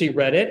she actually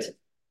read it.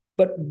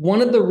 But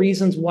one of the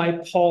reasons why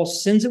Paul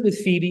sends it with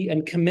Phoebe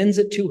and commends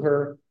it to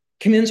her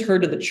commends her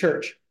to the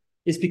church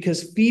is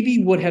because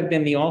Phoebe would have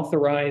been the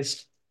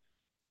authorized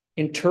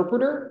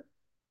interpreter,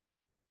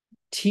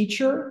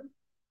 teacher,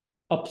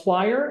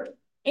 applier,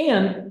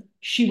 and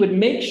she would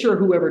make sure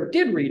whoever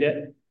did read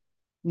it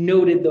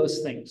noted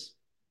those things.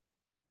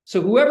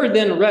 So whoever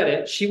then read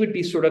it, she would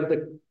be sort of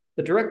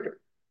the director,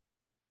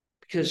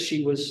 because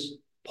she was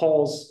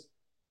Paul's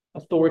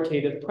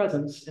authoritative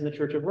presence in the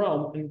Church of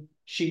Rome, and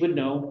she would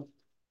know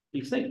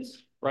these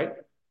things, right?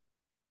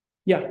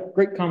 Yeah,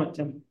 great comment,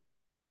 Tim.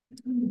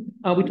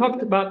 We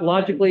talked about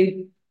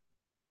logically.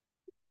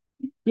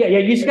 Yeah,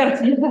 you just got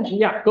to,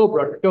 yeah, go,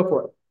 brother, go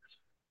for it.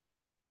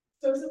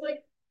 So is it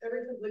like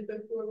every time, like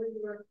the whoever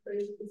you are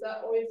praised, is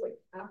that always like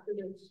after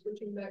they're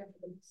switching back to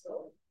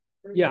themselves?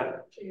 Yeah.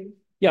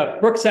 Yeah,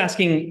 Brooke's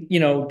asking,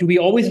 do we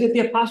always get the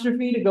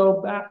apostrophe to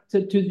go back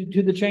to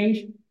the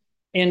change?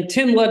 And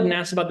Tim Ludden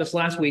asked about this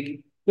last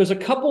week. There's a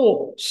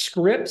couple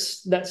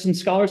scripts that some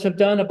scholars have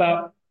done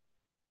about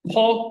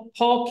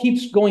Paul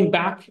keeps going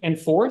back and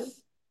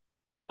forth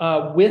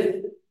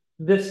with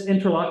this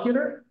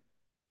interlocutor.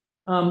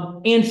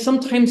 And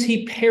sometimes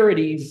he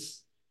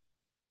parodies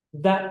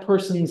that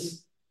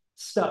person's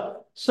stuff.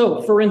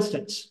 So, for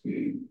instance,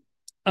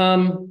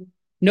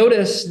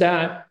 notice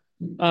that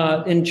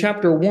in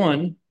chapter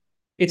 1,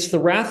 it's the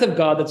wrath of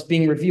God that's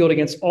being revealed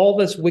against all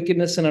this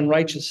wickedness and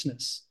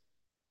unrighteousness.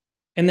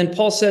 And then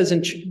Paul says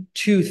in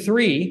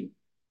 2:3,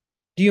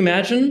 do you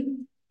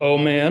imagine, oh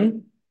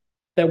man,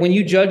 that when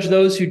you judge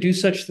those who do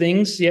such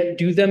things, yet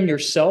do them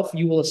yourself,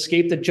 you will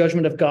escape the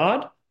judgment of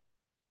God?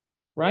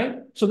 Right?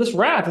 So this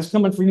wrath is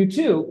coming for you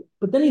too.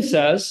 But then he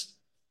says,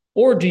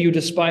 or do you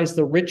despise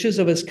the riches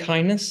of his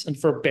kindness and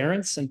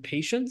forbearance and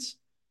patience?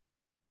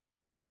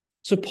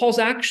 So Paul's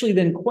actually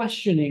then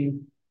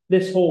questioning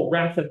this whole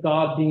wrath of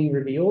God being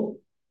revealed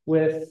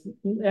with,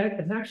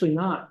 it's actually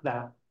not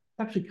that. It's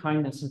actually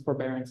kindness and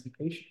forbearance and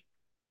patience.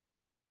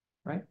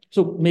 Right?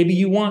 So maybe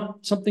you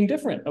want something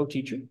different, oh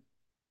teacher,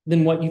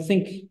 than what you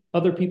think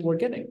other people are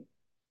getting.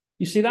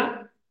 You see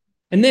that?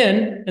 And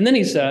then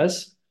he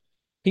says,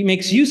 he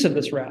makes use of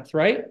this wrath,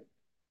 right?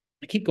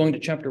 I keep going to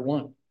chapter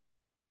 1.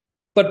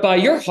 But by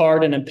your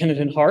hard and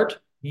impenitent heart,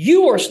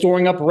 you are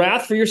storing up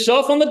wrath for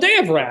yourself on the day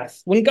of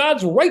wrath, when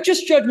God's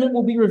righteous judgment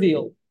will be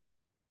revealed.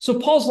 So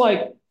Paul's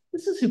like,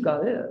 this is who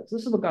God is.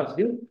 This is what God's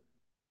doing.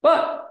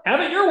 But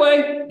have it your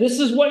way. This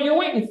is what you're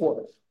waiting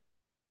for.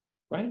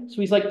 Right? So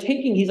he's like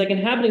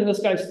inhabiting this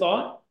guy's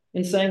thought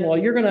and saying, well,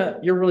 you're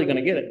really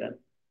gonna get it then.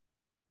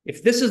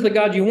 If this is the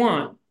God you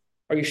want,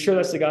 are you sure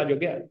that's the God you'll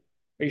get?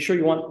 Are you sure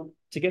you want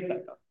to get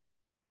that God?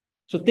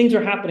 So things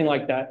are happening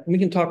like that. And we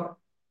can talk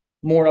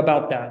more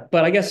about that.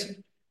 But I guess,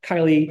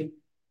 Kylie,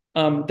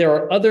 there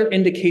are other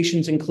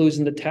indications and clues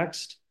in the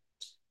text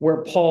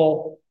where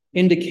Paul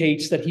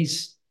indicates that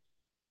he's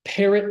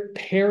parroting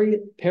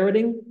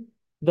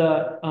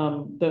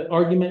the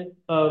argument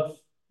of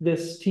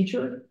this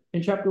teacher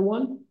in chapter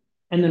 1,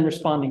 and then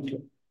responding to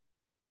it.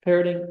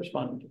 Parroting,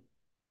 responding to it.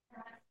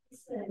 Is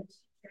the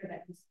teacher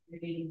that he's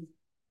creating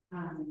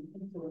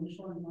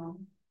influential and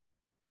wrong?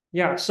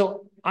 Yeah,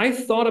 so I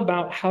thought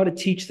about how to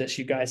teach this,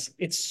 you guys.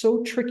 It's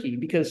so tricky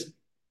because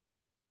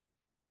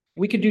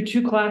we could do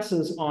 2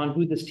 classes on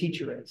who this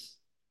teacher is.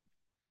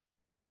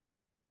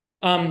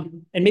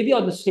 And maybe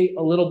I'll just state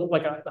a little bit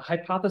like the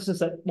hypothesis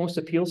that most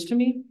appeals to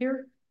me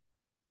here.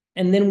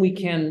 And then we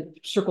can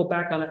circle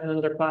back on it in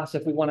another class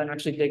if we want to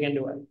actually dig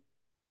into it.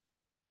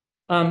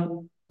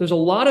 There's a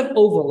lot of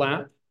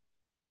overlap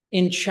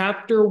in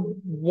chapter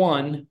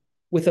 1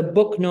 with a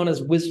book known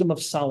as Wisdom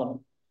of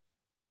Solomon.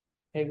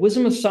 Okay,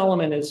 Wisdom of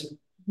Solomon is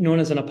known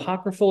as an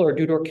apocryphal or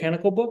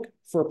deuterocanonical book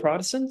for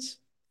Protestants.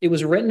 It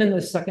was written in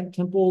the Second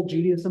Temple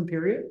Judaism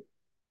period.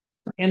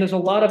 And there's a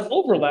lot of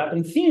overlap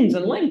in themes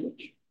and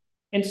language.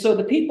 And so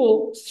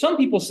some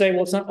people say,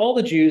 well, it's not all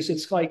the Jews.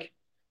 It's like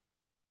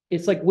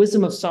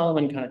Wisdom of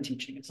Solomon kind of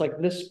teaching. It's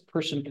like this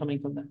person coming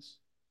from this.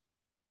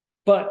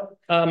 But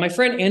my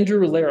friend Andrew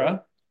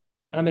Rillera,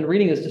 and I've been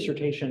reading his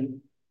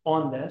dissertation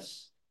on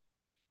this,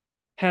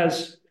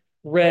 has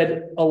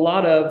read a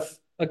lot of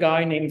a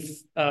guy named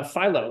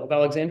Philo of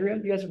Alexandria.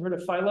 You guys have heard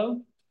of Philo?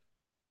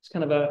 It's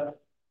kind of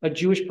a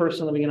Jewish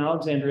person living in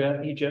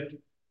Alexandria, Egypt.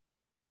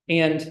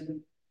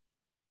 And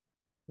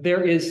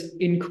there is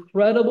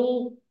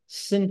incredible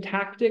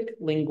syntactic,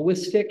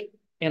 linguistic,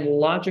 and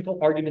logical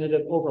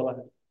argumentative overlap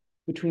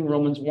between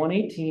Romans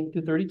 1:18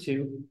 through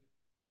 32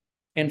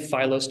 and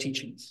Philo's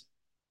teachings.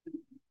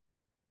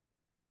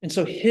 And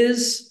so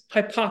his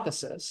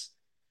hypothesis,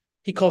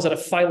 he calls it a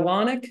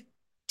Philonic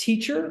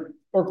teacher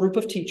or group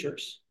of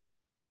teachers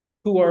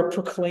who are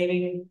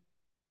proclaiming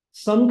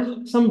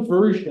some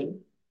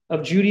version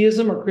of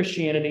Judaism or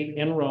Christianity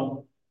in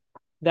Rome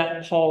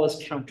that Paul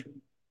is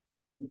countering.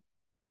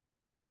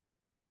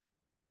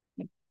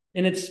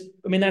 And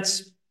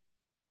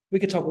we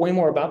could talk way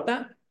more about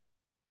that.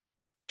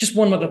 Just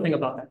one other thing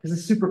about that, because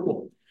it's super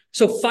cool.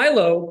 So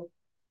Philo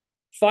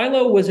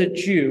was a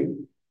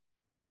Jew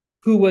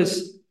who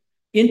was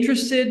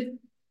interested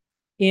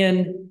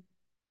in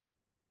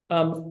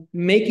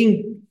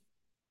making,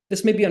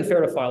 this may be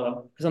unfair to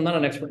Philo, because I'm not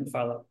an expert in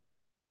Philo,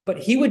 But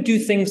he would do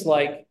things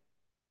like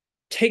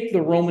take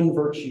the Roman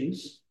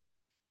virtues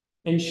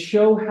and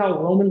show how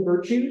Roman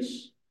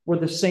virtues were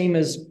the same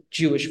as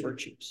Jewish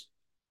virtues.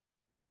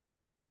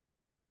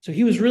 So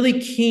he was really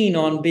keen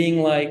on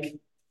being like,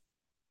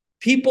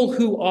 people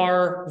who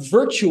are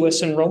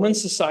virtuous in Roman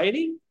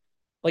society,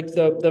 like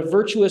the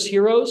virtuous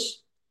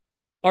heroes,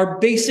 are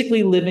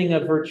basically living a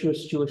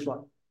virtuous Jewish life.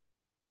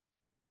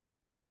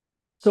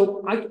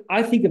 So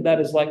I think of that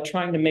as like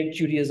trying to make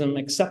Judaism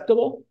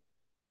acceptable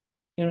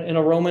in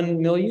a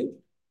Roman milieu,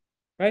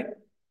 right?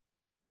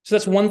 So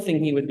that's one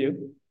thing he would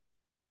do.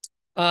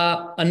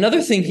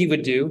 Another thing he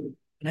would do,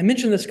 and I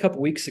mentioned this a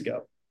couple weeks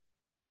ago,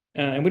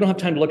 and we don't have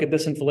time to look at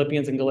this in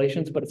Philippians and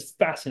Galatians, but it's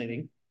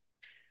fascinating.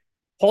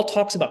 Paul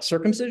talks about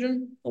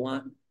circumcision a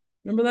lot.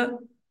 Remember that?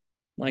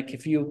 Like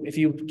if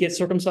you get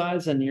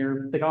circumcised and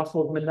the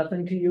gospel has meant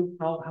nothing to you,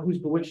 who's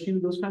bewitched you,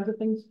 those kinds of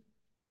things.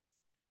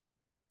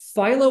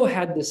 Philo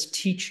had this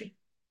teaching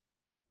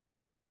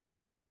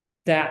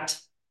that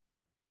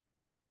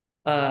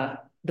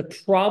the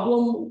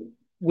problem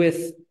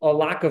with a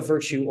lack of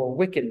virtue or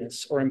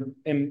wickedness or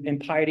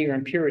impiety or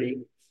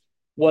impurity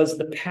was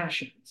the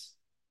passions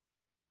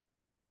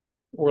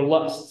or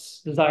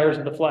lusts, desires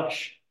of the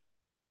flesh.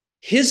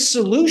 His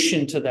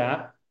solution to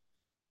that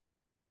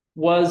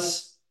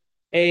was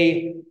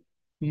a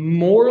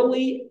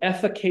morally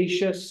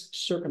efficacious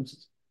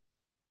circumcision.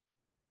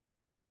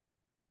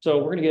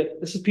 So we're going to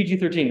this is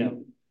PG-13 now.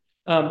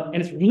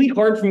 And it's really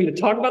hard for me to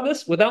talk about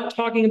this without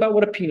talking about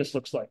what a penis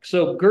looks like.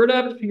 So gird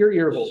up your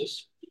ear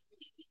holes.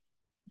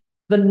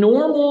 The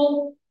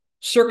normal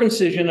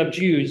circumcision of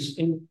Jews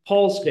in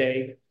Paul's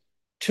day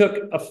took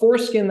a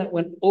foreskin that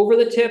went over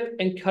the tip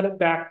and cut it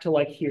back to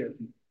like here.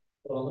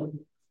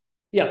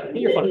 Yeah,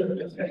 you're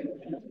fine.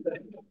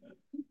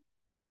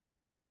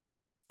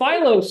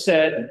 Philo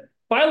said,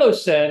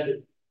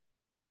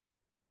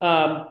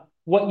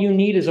 what you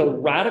need is a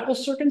radical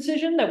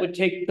circumcision that would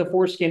take the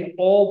foreskin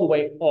all the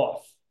way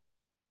off.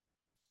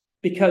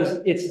 Because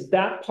it's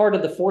that part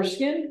of the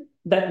foreskin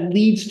that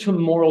leads to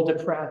moral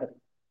depravity.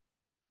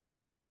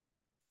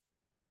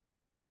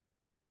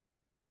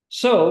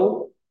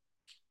 So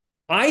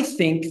I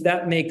think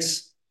that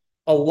makes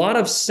a lot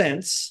of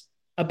sense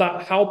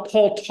about how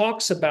Paul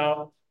talks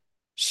about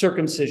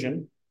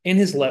circumcision in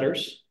his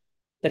letters,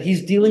 that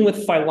he's dealing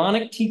with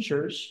Philonic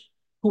teachers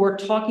who are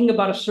talking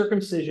about a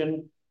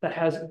circumcision that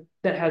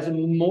has a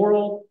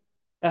moral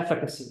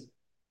efficacy,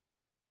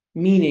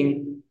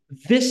 meaning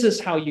this is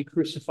how you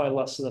crucify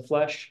lusts of the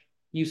flesh.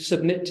 You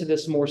submit to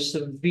this more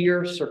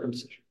severe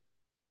circumcision.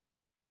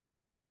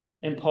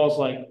 And Paul's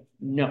like,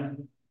 no,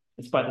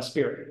 it's by the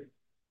Spirit.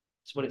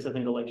 That's what he says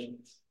in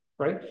Galatians,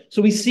 right?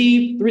 So we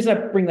see, the reason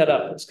I bring that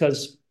up is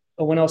because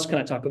when else can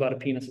I talk about a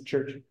penis at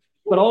church?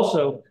 But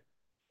also,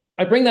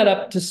 I bring that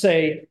up to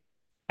say,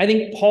 I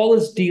think Paul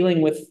is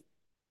dealing with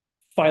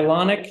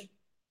Philonic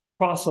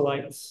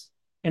proselytes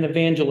and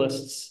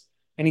evangelists,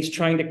 and he's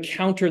trying to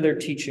counter their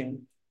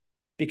teaching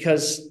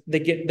because they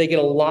get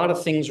a lot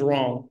of things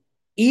wrong,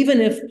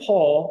 even if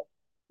Paul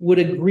would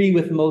agree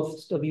with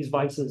most of these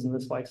vices in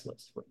this vice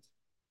list, for instance.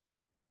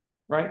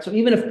 Right? So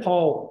even if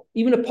Paul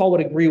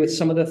would agree with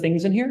some of the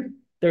things in here,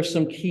 there's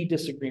some key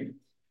disagreements.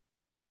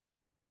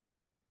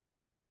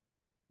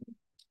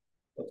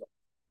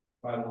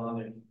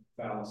 Philonic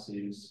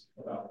fallacies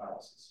about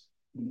fallacies.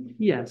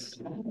 Yes.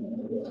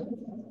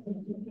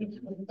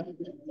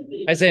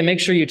 Isaiah, make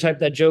sure you type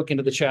that joke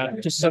into the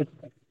chat, just so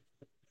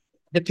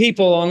the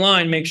people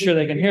online make sure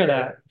they can hear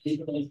that.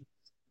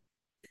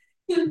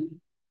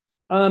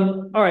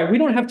 All right, we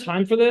don't have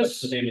time for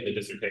this. That's the name of the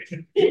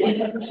dissertation.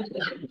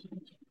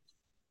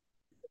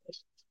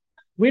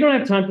 We don't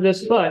have time for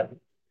this, but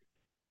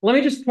let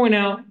me just point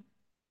out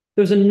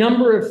there's a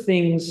number of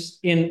things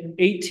in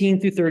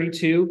 18 through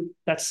 32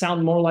 that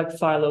sound more like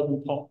Philo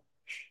than Paul.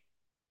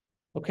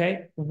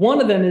 Okay? One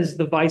of them is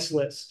the vice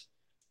list.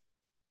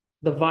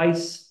 The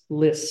vice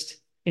list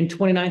in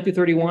 29 through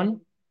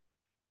 31.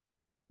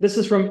 This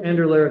is from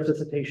Andrew Laird's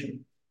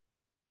dissertation.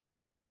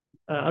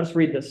 I'll just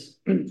read this.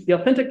 The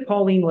authentic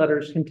Pauline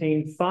letters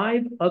contain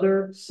 5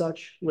 other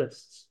such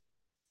lists.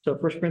 So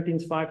 1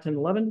 Corinthians 5, 10,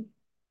 11,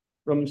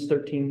 Romans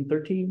 13,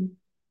 13,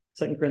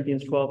 2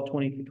 Corinthians 12,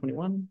 20 through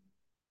 21,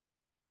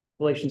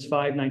 Galatians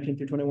 5, 19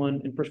 through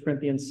 21, and 1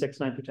 Corinthians 6,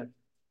 9 through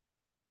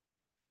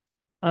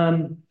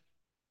 10.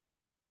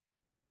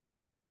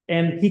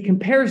 And he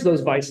compares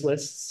those vice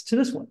lists to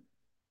this one.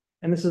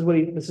 And this is what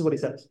he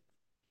says.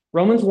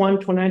 Romans 1,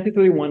 29 through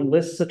 31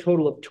 lists a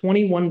total of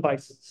 21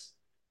 vices.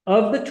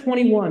 Of the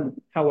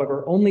 21,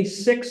 however, only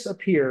 6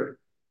 appear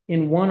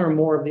in one or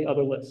more of the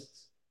other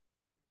lists.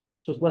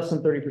 So it's less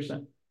than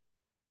 30%.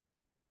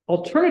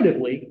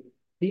 Alternatively,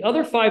 the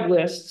other 5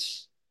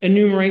 lists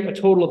enumerate a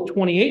total of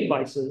 28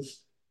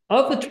 vices.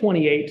 Of the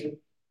 28,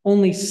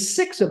 only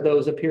 6 of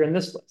those appear in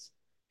this list.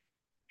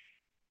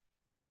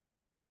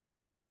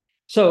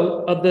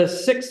 So of the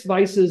 6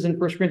 vices in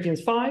 1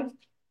 Corinthians 5,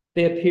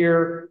 they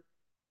appear,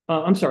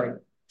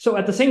 So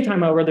at the same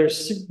time, however,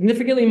 there's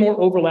significantly more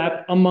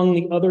overlap among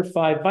the other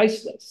 5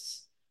 vice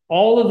lists.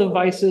 All of the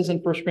vices in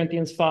 1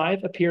 Corinthians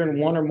 5 appear in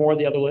one or more of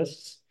the other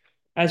lists,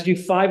 as do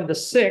 5 of the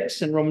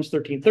 6 in Romans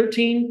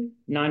 13:13,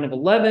 9 of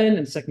 11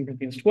 in 2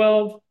 Corinthians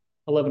 12,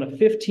 11 of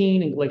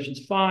 15 in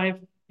Galatians 5,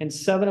 and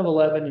 7 of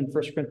 11 in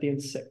 1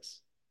 Corinthians 6.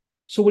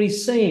 So what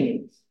he's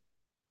saying is,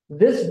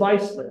 this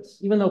vice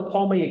list, even though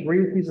Paul may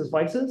agree with these as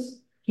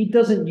vices, he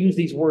doesn't use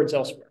these words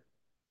elsewhere.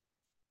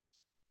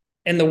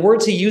 And the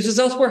words he uses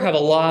elsewhere have a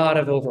lot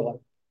of overlap.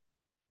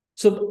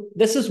 So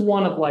this is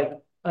one of like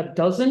a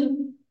dozen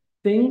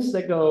things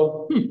that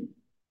go,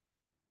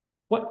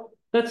 what?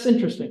 That's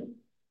interesting,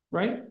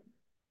 right?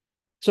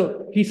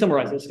 So he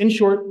summarizes. In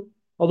short,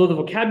 although the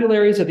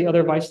vocabularies of the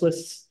other vice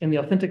lists in the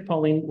authentic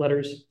Pauline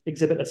letters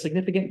exhibit a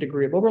significant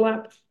degree of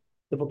overlap,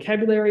 the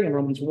vocabulary in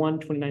Romans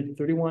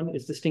 1:29-31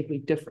 is distinctly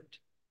different.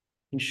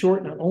 In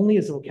short, not only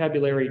is the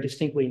vocabulary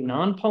distinctly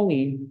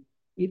non-Pauline,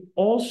 it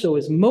also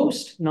is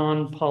most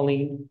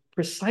non-Pauline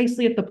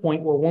precisely at the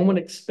point where one would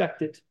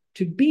expect it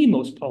to be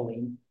most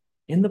Pauline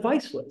in the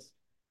vice list.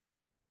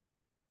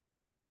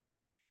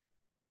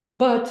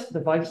 But the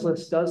vice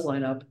list does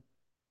line up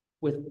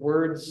with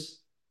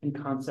words and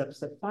concepts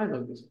that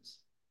Philo uses.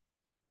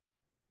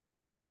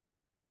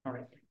 All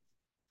right.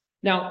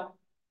 Now,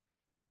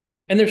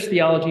 and there's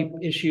theology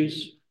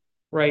issues,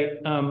 right?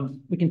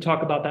 We can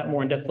talk about that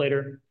more in depth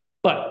later.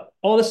 But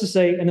all this to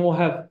say, and then we'll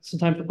have some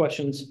time for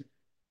questions.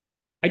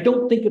 I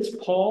don't think it's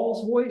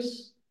Paul's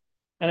voice,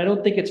 and I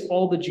don't think it's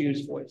all the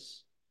Jews'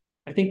 voice.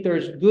 I think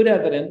there's good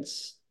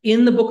evidence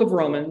in the book of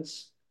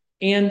Romans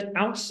and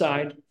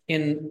outside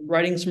in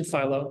writings from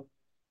Philo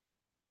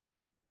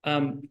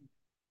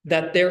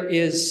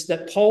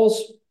that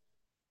Paul's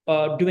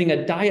doing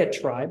a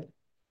diatribe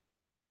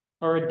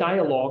or a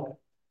dialogue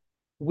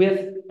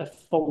with a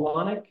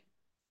Philonic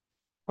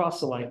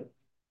proselyte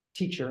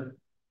teacher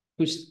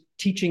who's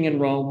teaching in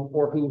Rome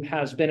or who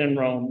has been in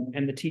Rome,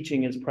 and the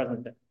teaching is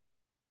present there.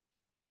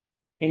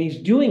 And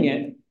he's doing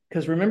it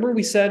because remember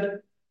we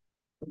said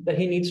that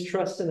he needs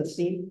trust and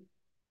esteem?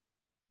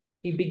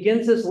 He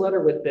begins his letter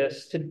with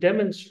this to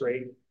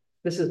demonstrate,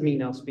 this is me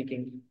now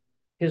speaking,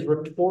 his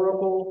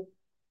rhetorical,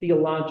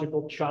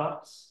 theological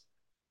chops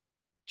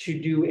to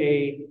do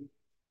a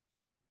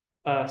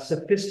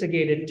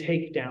sophisticated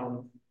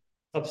takedown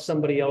of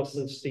somebody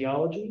else's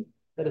theology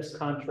that is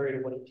contrary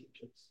to what he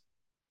teaches.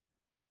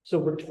 So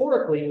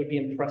rhetorically, it would be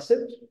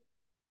impressive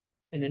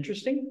and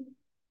interesting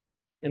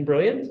and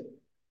brilliant.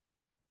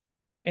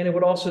 And it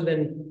would also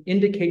then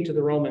indicate to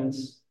the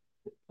Romans,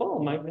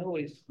 Paul might know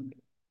he's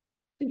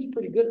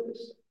pretty good at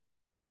this.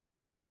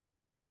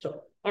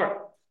 So, all right.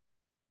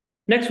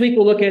 Next week,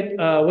 we'll look at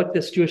what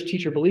this Jewish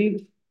teacher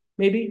believed,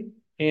 maybe,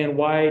 and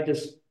why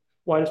does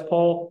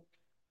Paul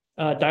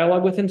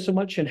dialogue with him so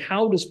much, and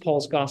how does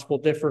Paul's gospel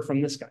differ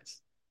from this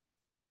guy's?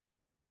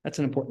 That's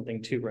an important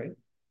thing too, right?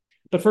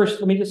 But first,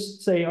 let me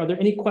just say, are there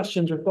any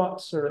questions or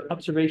thoughts or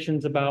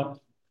observations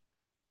about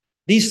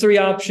these three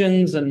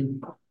options?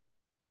 And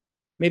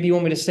maybe you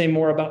want me to say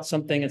more about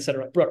something,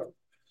 etc. Brooke.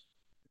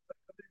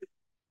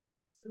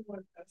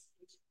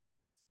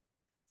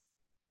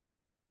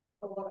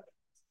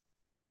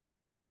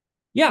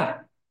 Yeah,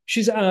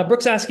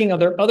 Brooke's asking, are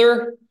there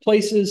other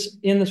places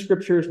in the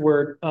scriptures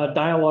where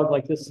dialogue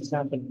like this has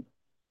happened?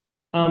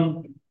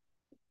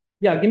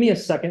 Yeah, give me a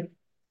second.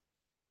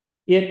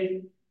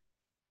 I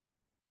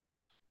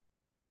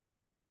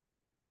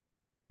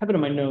have it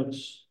in my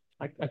notes.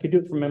 I could do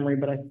it from memory,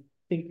 but I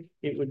think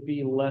it would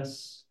be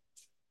less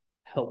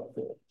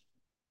helpful.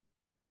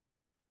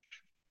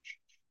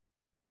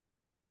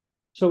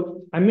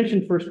 So I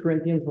mentioned 1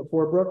 Corinthians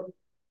before, Brooke,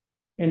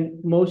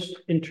 and most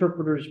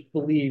interpreters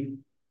believe,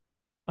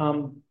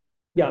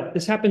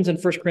 this happens in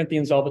 1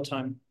 Corinthians all the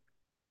time.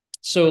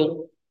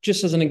 So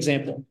just as an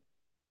example,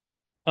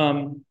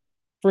 1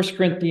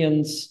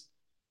 Corinthians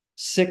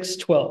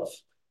 6:12,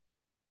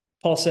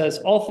 Paul says,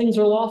 all things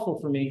are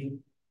lawful for me,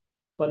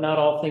 but not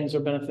all things are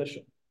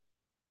beneficial.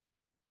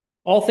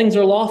 All things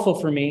are lawful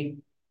for me,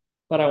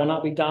 but I will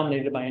not be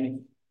dominated by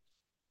anything.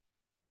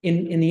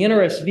 In the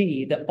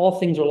NRSV, that all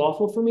things are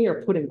lawful for me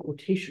are put in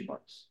quotation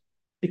marks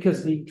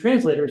because the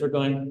translators are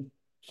going,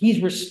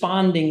 he's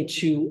responding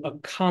to a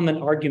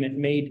common argument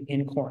made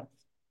in Corinth.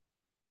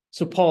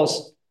 So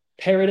Paul's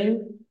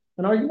parroting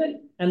an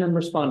argument and then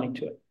responding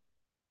to it,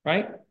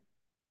 right?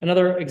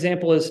 Another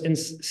example is in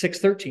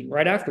 6:13,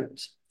 right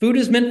afterwards. Food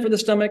is meant for the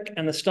stomach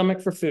and the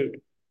stomach for food.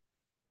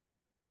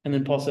 And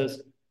then Paul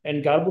says,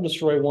 and God will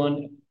destroy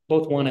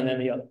both one and then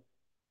the other,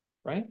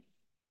 right?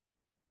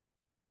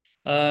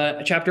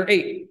 Chapter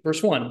 8,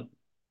 verse 1.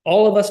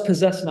 All of us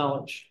possess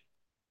knowledge.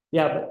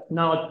 Yeah, but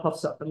knowledge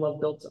puffs up and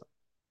love builds up,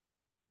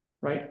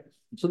 right?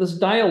 So this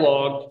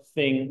dialogue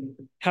thing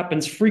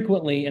happens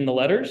frequently in the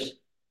letters,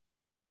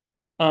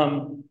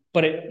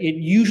 but it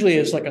usually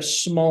is like a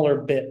smaller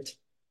bit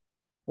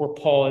where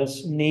Paul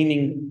is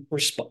naming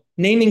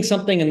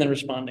something and then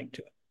responding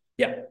to it.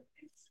 Yeah.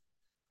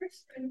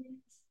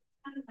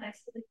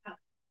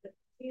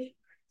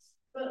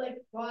 But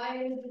like, why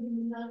did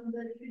none of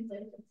the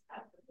translations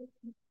have it?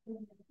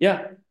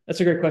 Yeah, that's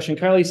a great question.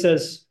 Kylie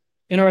says,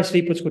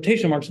 NRSV puts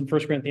quotation marks in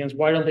 1 Corinthians.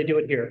 Why don't they do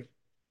it here?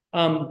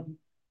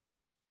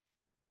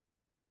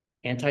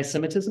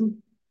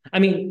 Anti-Semitism. I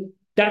mean,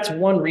 that's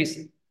one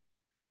reason.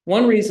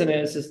 One reason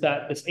is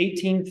that this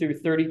 18 through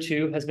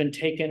 32 has been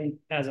taken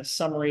as a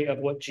summary of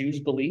what Jews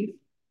believe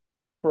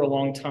for a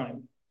long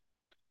time.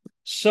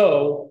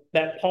 So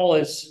that Paul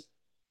is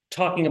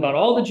talking about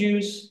all the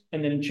Jews,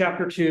 and then in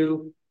chapter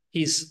 2,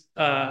 he's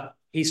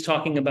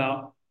talking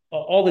about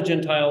all the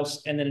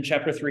Gentiles, and then in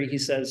chapter 3, he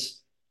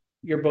says,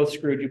 you're both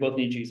screwed, you both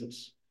need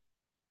Jesus.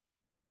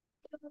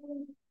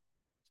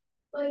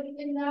 Like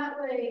in that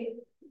way,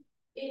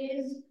 it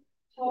is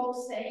Paul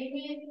saying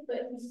it,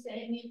 but he's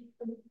saying it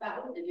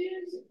about the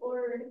Jews,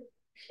 or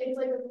it's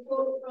like a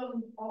quote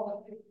from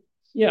Paul.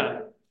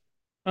 Yeah.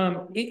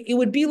 It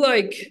would be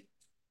like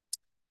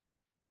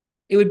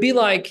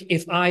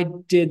if I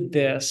did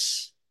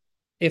this,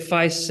 if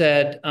I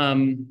said,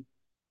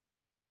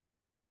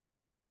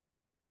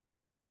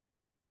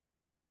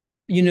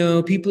 you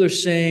know, people are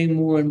saying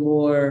more and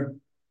more,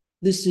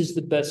 this is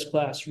the best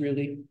class,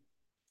 really.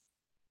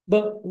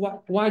 But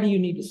why do you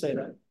need to say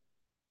that?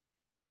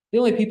 The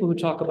only people who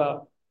talk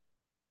about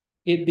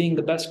it being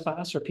the best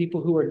class are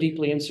people who are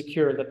deeply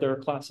insecure that there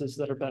are classes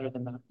that are better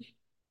than that.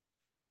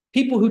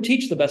 People who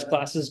teach the best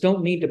classes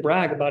don't need to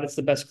brag about it's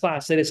the best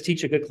class. They just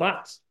teach a good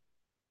class.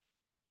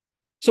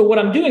 So what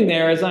I'm doing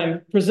there is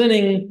I'm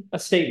presenting a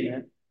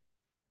statement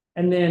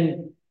and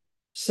then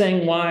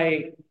saying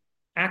why,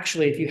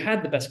 actually, if you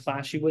had the best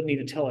class, you wouldn't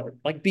need to tell it.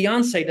 Like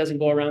Beyonce doesn't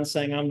go around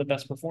saying I'm the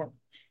best performer.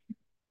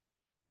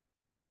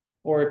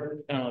 Or,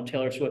 I don't know,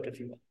 Taylor Swift, if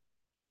you will.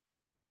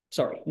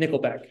 Sorry,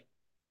 Nickelback.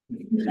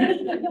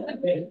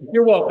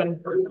 You're welcome.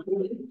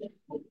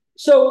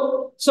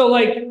 So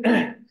like,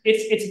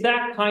 it's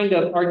that kind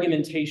of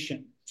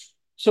argumentation.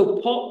 So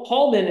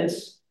Paul then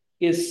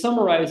is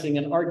summarizing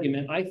an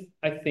argument, I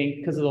think,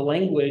 because of the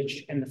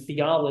language and the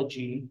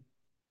theology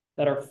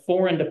that are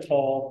foreign to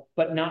Paul,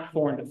 but not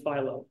foreign to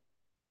Philo.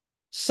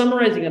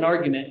 Summarizing an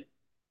argument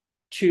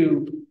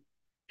to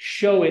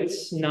show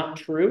it's not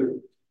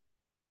true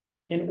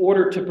in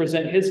order to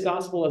present his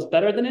gospel as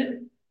better than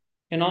it,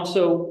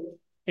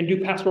 and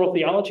do pastoral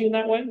theology in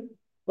that way,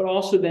 but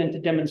also then to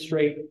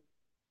demonstrate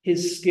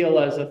his skill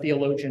as a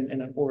theologian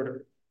and an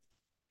orator.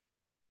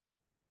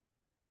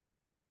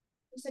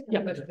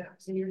 Yeah.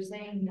 So you're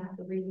saying that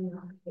the reason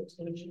not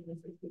quotation is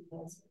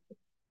because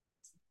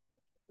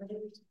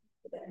because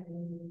that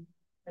can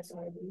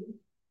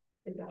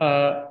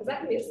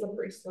be a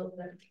slippery slope.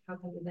 That how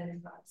can you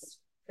then cross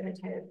an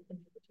entire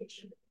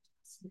interpretation?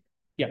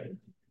 Yeah,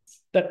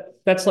 that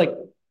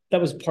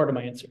was part of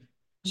my answer.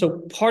 So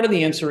part of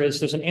the answer is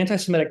there's an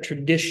anti-Semitic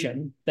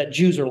tradition that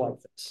Jews are like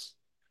this,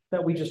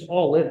 that we just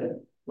all live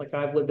in. Like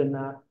I've lived in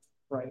that,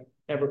 right?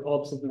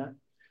 All of us live in that.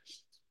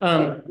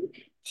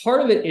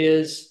 Part of it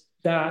is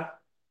that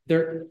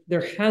there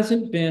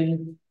hasn't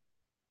been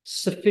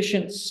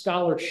sufficient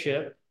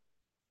scholarship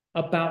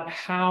about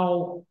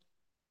how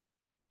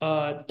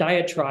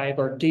diatribe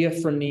or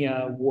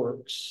diaphrenia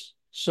works.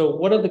 So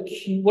what are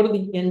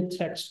the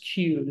in-text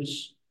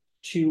cues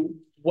to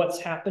what's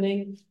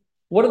happening?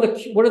 What are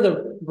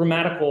the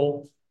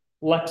grammatical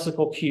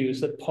lexical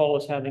cues that Paul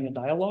is having a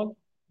dialogue?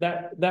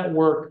 That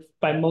work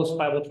by most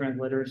Bible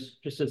translators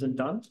just hasn't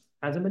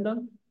been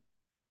done.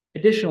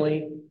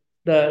 Additionally,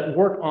 the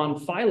work on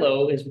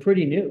Philo is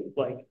pretty new.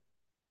 Like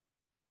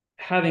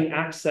having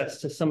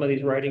access to some of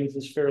these writings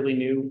is fairly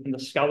new, and the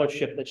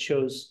scholarship that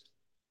shows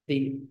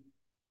the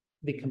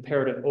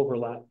comparative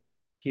overlap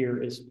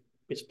here is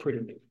pretty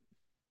new.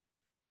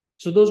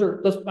 So those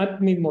I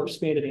mean more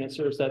expanded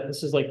answers that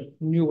this is like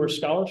newer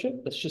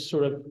scholarship that's just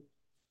sort of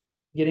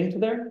getting to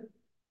there.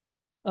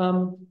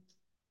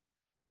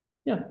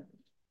 Yeah.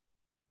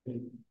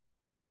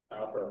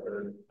 I'll offer a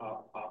third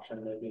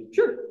option maybe.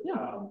 Sure.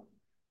 Yeah.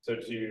 So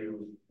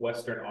to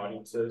Western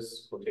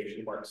audiences,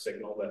 quotation marks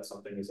signal that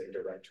something is a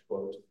direct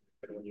quote.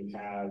 And when you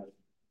have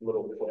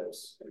little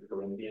clips in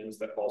Corinthians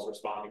that Paul's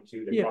responding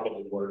to, they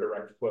probably were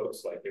direct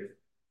quotes. Like if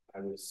I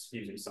was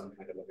using some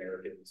kind of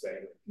American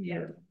saying,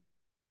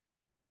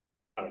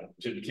 I don't know,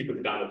 to keep with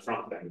the Donald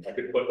Trump thing, I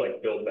could put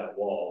like build that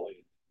wall in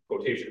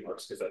quotation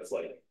marks because that's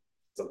like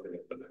something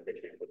that the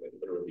American can't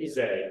literally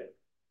say.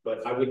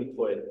 But I wouldn't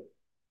put,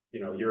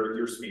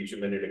 your speech a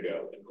minute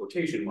ago in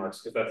quotation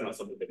marks because that's not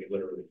something that he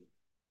literally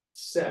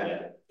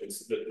said.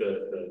 It's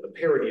the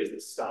parody is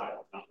the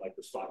style, not like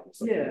responding to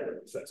something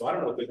that said. So I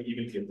don't know if it would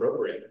even be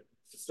appropriate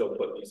to still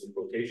put these in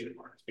quotation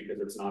marks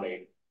because it's not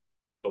a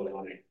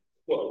balonic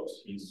quote.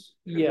 He's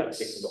taking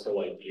the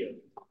whole idea of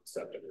the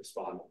concept of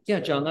responding.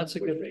 Yeah, John, that's a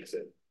good makes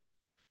it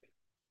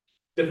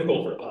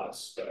difficult for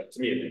us, but to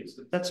me it makes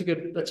sense. That's a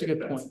good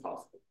point.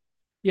 Possible.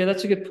 Yeah,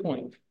 that's a good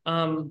point.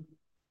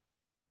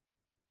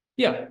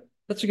 Yeah,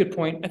 that's a good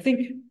point. I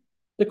think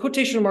the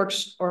quotation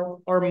marks are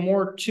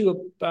more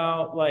too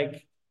about,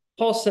 like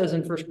Paul says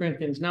in 1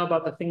 Corinthians, now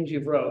about the things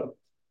you've wrote.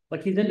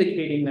 Like he's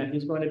indicating that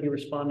he's going to be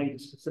responding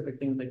to specific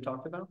things they've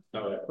talked about,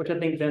 which I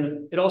think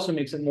then it also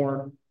makes it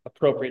more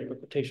appropriate for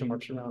quotation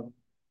marks around.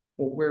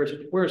 Well,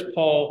 where's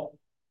Paul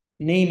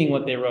naming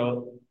what they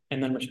wrote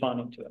and then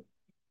responding to it?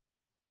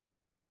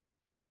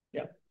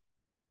 Yeah.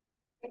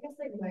 I guess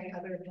like my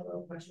other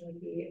fellow question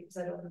would be, because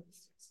I don't know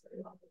this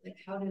very well, like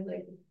how did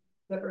like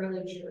the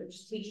early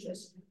church teach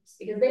this?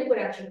 Because they would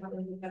actually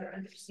probably have a better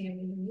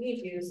understanding than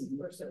we do since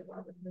we're so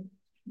far from them.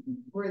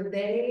 Were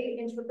they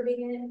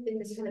interpreting it in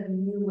this kind of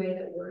new way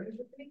that we're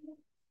interpreting it?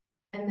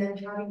 And then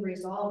how do you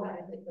resolve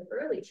that? Like the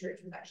early church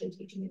was actually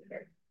teaching it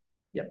there.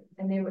 Yep.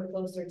 And they were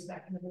closer to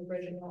that kind of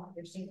original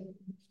understanding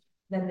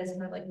than this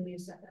kind of like new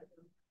stuff.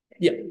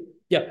 Yeah.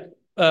 Yeah.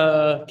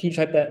 Can you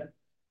type that?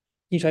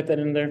 Can you type that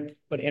in there?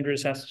 But Andrew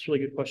just asked this really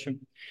good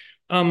question.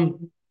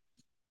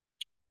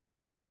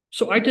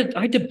 So I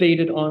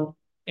debated on,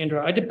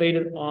 Andrew, I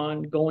debated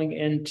on going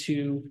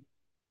into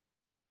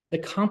the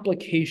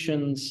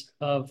complications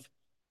of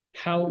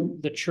how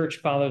the church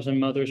fathers and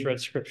mothers read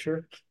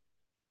scripture,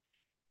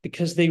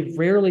 because they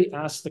rarely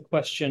ask the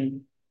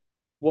question,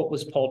 what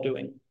was Paul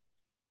doing?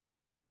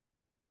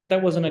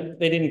 That wasn't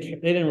they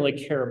didn't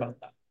really care about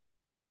that.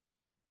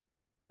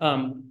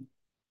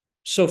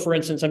 So for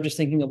instance, I'm just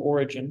thinking of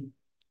Origen.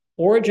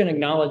 Origen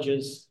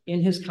acknowledges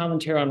in his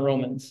commentary on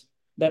Romans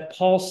that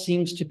Paul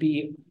seems to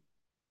be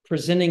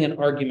presenting an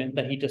argument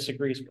that he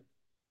disagrees with.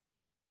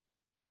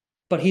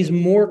 But he's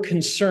more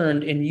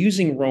concerned in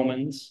using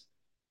Romans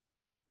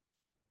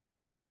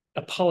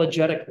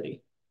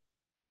apologetically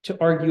to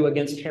argue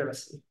against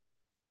heresy.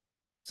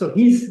 So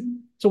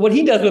what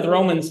he does with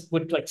Romans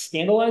would like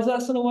scandalize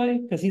us in a way,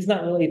 because he's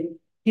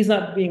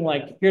not being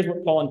like, here's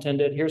what Paul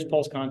intended, here's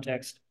Paul's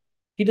context.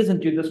 He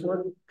doesn't do this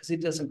work because he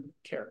doesn't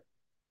care.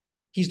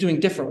 He's doing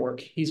different work.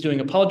 He's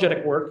doing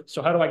apologetic work.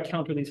 So how do I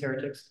counter these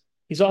heretics?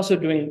 He's also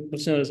doing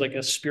what's known as like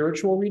a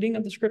spiritual reading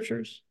of the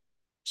scriptures.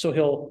 So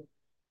he'll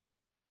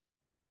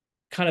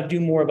kind of do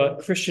more of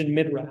a Christian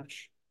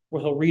midrash,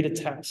 where he'll read a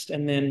text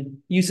and then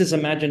use his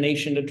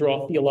imagination to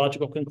draw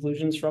theological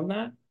conclusions from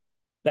that.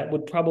 That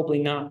would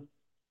probably not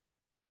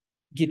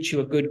get you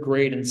a good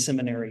grade in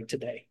seminary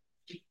today.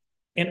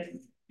 And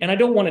I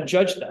don't want to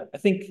judge that. I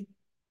think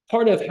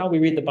part of how we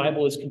read the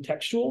Bible is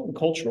contextual and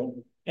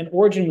cultural. And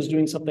Origen was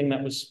doing something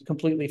that was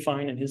completely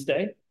fine in his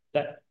day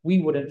that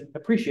we wouldn't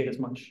appreciate as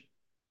much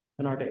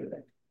in our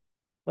day-to-day.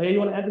 Leah, you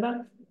want to add to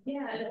that?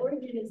 Yeah, and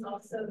Origen is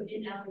also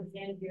in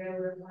Alexandria,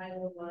 where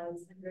Milo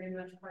was, and very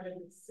much part of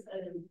this,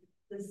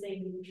 the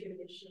same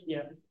tradition.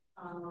 Yeah.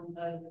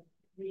 Of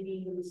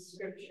reading the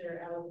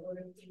scripture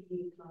allegorically,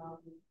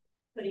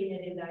 putting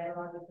it in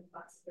dialogue with the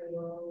classical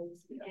world,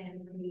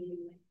 and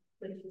reading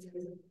places of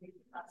the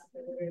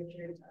classical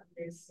literature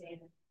to understand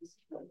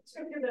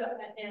scripture.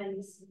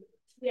 And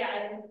yeah,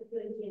 I think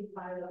he and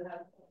Milo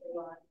have a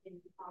lot in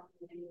common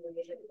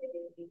anyway.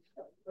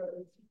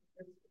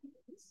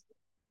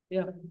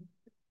 Yeah.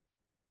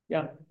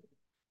 Yeah.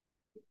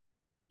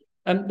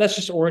 That's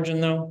just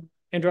Origen though.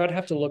 Andrew, I'd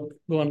have to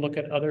go and look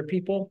at other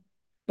people.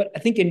 But I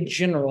think in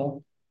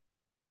general,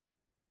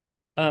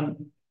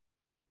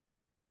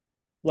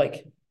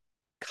 like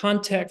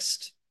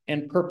context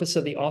and purpose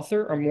of the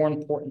author are more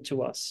important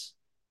to us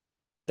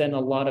than a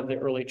lot of the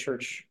early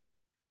church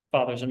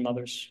fathers and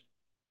mothers,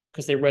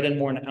 because they read in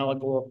more an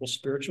allegorical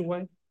spiritual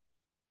way.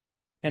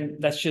 And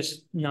that's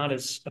just not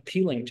as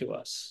appealing to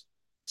us.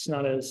 It's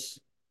not as,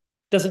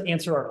 doesn't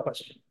answer our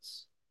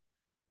questions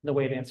the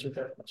way it answered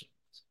their questions.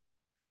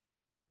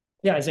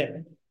 Yeah,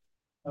 Isaiah.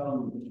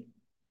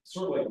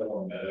 Sort of like the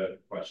more meta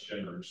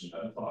question or just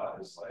meta thought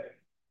is like,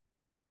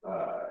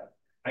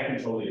 I can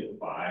totally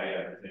buy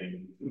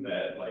everything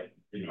that, like,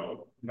 you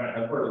know,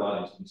 I've heard a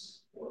lot of these pieces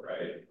before,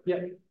 right?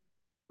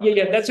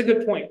 Yeah, that's a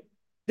good point.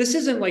 This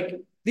isn't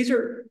like,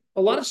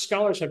 a lot of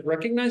scholars have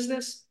recognized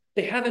this.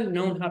 They haven't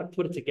known how to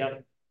put it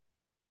together.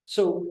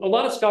 So a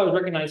lot of scholars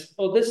recognize,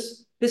 oh,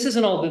 this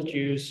isn't all the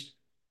Jews.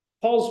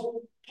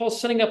 Paul's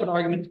setting up an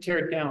argument to tear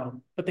it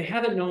down, but they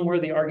haven't known where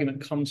the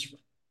argument comes from.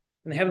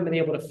 And they haven't been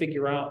able to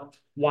figure out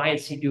why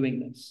is he doing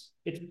this.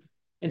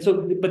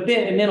 But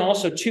then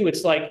also too,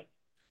 it's like,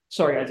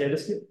 sorry, Isaiah,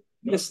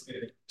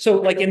 so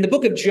like in the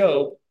book of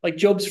Job, like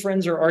Job's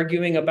friends are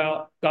arguing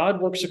about God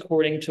works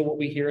according to what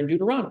we hear in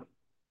Deuteronomy.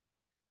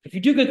 If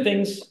you do good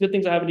things will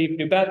happen to you. If you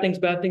do bad things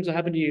will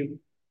happen to you.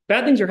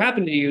 Bad things are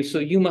happening to you, so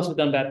you must have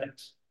done bad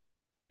things.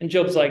 And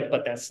Job's like,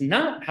 but that's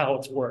not how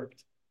it's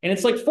worked. And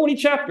it's like 40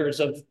 chapters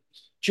of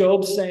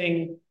Job's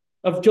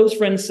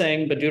friends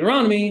saying, but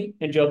Deuteronomy,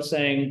 and Job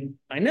saying,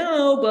 I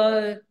know,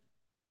 but,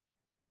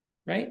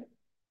 right?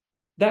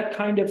 That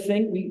kind of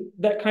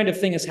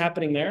thing is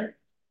happening there.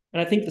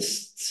 And I think the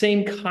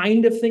same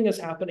kind of thing is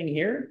happening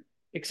here,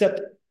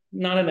 except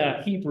not in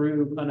a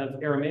Hebrew kind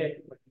of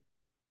Aramaic way,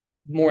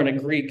 more in a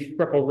Greek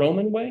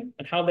Greco-Roman way,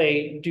 and how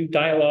they do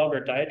dialogue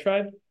or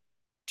diatribe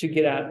to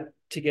get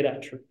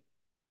at truth.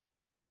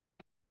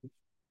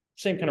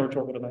 Same kind of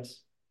rhetorical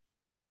device.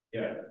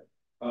 Yeah.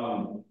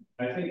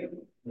 I think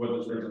what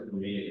this brings up for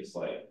me is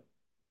like,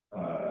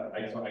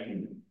 I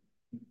can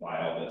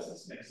buy all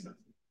this makes sense.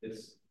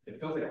 It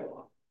feels like a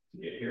lot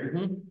to get here.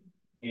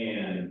 Mm-hmm.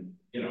 And,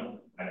 you know,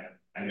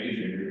 I know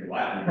you read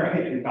Latin,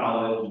 right, in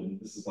college, and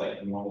this is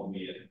like normal to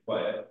me,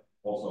 but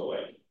also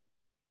like,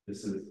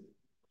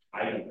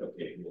 I don't feel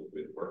capable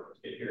with work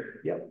to get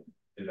here. Yep.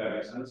 If that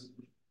makes sense.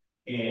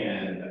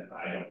 And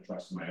I don't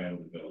trust my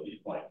own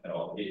ability, like, that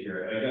I'll get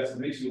here. And I guess it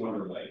makes you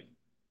wonder, like,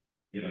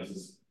 this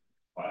is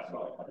class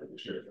about like the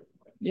scripture.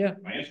 Yeah.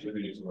 My answer to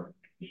is work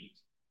neat.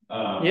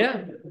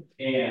 Yeah.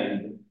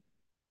 And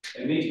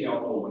it makes me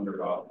also wonder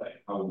about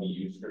like how we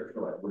use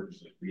scripture, like we're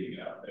just like reading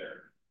it out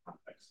there,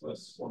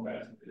 contextless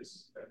formats of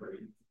this every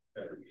week,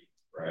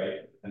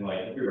 right? And like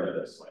if you read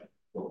this, like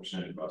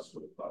 4% of us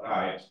would have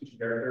thought, it's a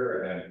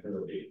character and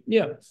clearly,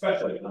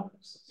 especially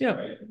context. Yeah.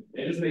 Right.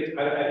 It just makes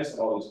I just have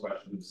all these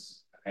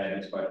questions. I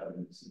had these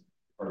questions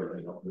or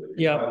you know,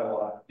 yeah.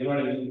 You know what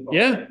I mean?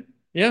 Yeah.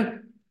 Yeah.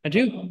 I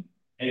do.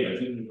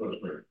 Anyways, you can go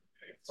to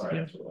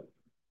sorry.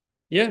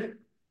 Yeah.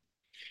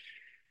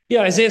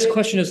 Yeah. Isaiah's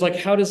question is like,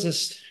 how does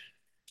this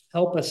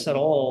help us at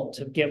all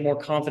to get more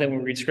confident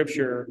when we read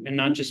scripture and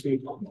not just make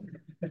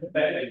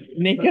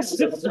us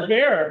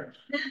despair?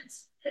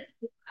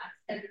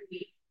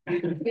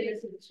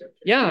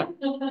 Yeah.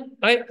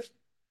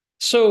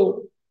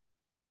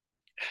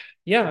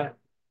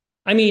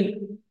 I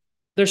mean,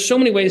 there's so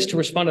many ways to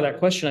respond to that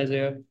question,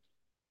 Isaiah.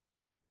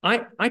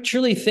 I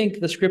truly think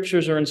the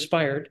scriptures are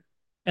inspired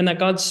and that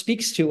God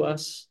speaks to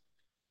us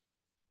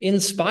in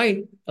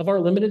spite of our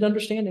limited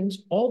understandings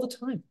all the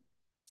time.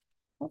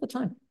 All the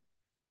time.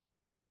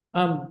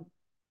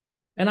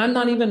 And I'm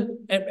not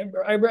even,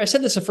 I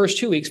said this the first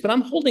 2 weeks, but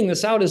I'm holding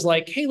this out as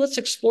like, hey, let's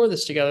explore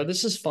this together.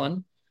 This is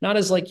fun. Not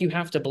as like, you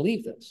have to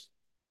believe this.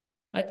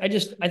 I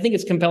think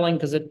it's compelling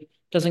because it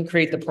doesn't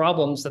create the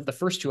problems that the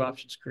first two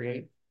options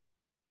create.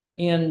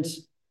 And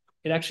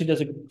it actually does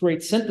a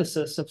great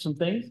synthesis of some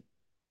things.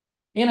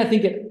 And I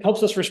think it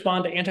helps us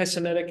respond to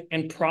anti-Semitic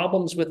and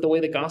problems with the way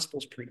the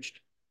gospel's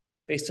preached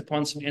based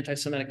upon some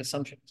anti-Semitic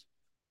assumptions.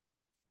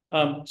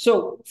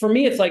 So for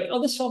me, it's like, oh,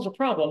 this solves a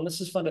problem.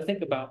 This is fun to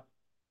think about.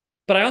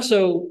 But I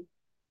also,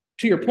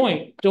 to your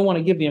point, don't want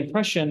to give the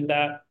impression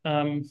that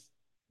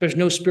there's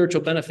no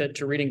spiritual benefit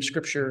to reading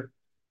scripture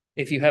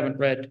if you haven't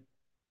read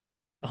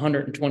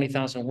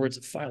 120,000 words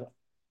of Philo,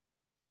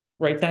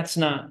 right? That's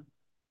not.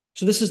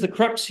 So this is the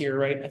crux here,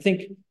 right? I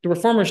think the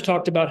reformers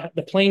talked about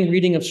the plain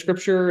reading of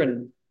scripture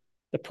and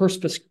the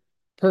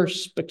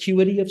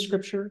perspicuity of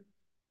scripture.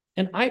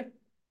 And I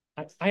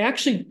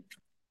actually,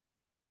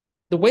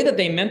 the way that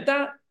they meant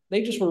that,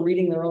 they just were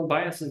reading their own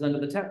biases under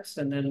the text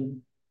and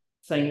then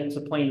saying it's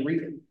a plain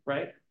reading,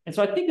 right? And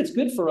so I think it's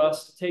good for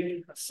us to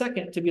take a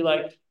second to be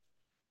like,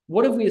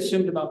 what have we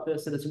assumed about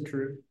this that isn't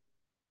true?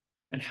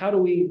 And how do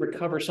we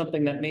recover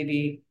something that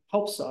maybe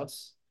helps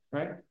us,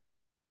 right?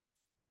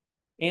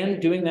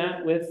 And doing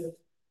that with,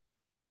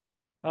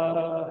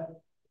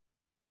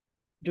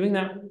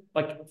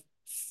 like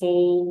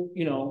full,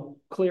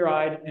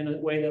 clear-eyed in a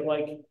way that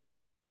like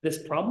this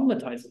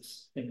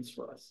problematizes things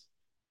for us.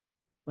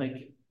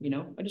 Like,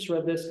 I just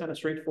read this kind of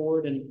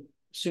straightforward and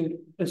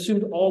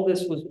assumed all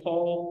this was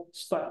Paul's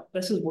style.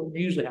 This is what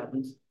usually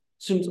happens.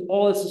 Assumes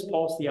all this is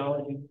Paul's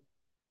theology,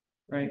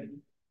 right?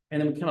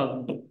 And then we kind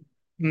of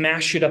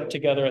mash it up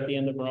together at the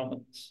end of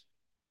Romans.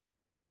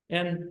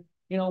 And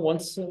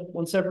once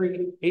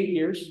every 8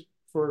 years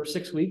for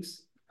 6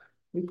 weeks,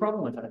 we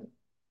problematize it.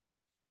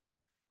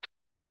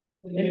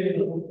 Maybe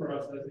the hope for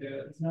us is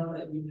it's not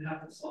that you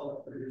have to solve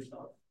it for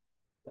yourself.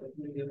 Like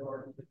maybe it's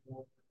hard to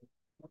know.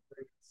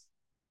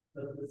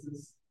 So this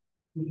is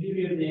the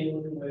beauty of the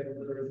Anglican way of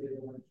literacy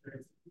and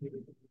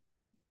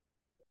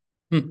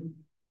experience.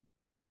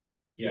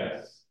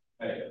 Yes,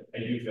 I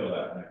do feel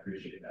that and I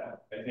appreciate that.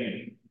 I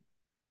think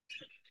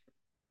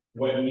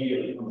what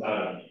immediately comes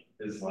out of me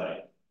is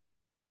like,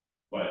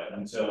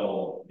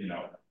 until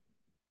national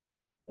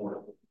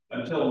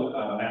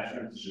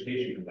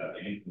education comes out, the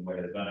Anglican way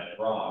has done it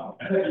wrong.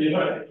 Like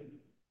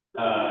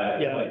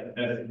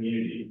as a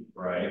community,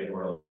 right?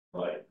 Or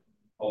like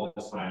all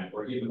this time,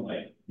 or even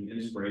like the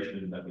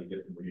inspiration that we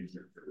get from reading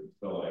scripture.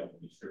 So like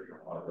we scripture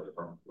in a lot of really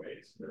different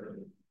ways.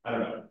 I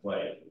don't know,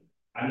 like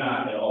I'm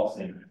not at all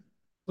saying that.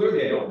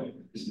 Clearly I don't.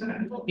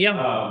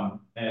 Yeah.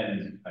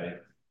 And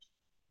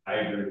I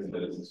agree with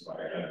that it's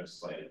inspired. I'm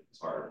just like it's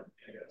hard,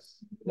 I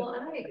guess. Well,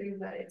 and I agree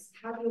with that. It's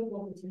how do you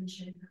hold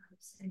attention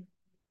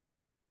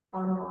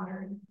on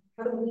modern?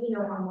 How do we know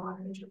our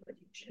modern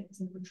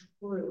interpretations and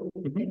true?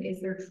 And is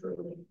there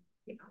truly,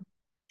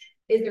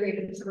 is there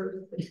even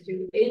truth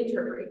to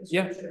interpret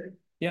scripture?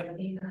 Yeah.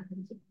 And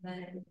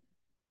then,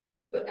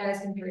 but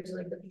as compared to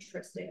like the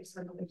patristics,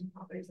 some of the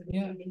authors, and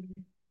then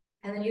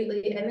you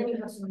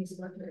have so many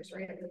splinters,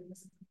 right? Like this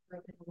is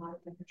broken a lot of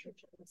different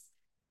churches.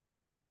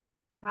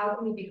 How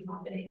can you be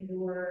confident in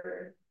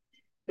your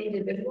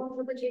individual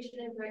interpretation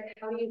is right?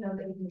 How do you know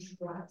that you can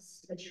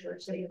trust the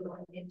church that you're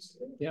going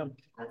into? Yeah.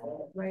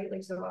 Right.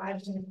 Like, so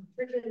I've been in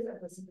churches,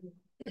 I've listened to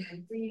them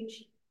and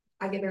preach.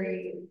 I get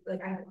very,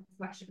 like, I have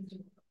questions.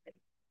 Like,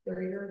 where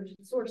are your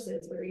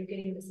sources? Where are you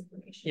getting this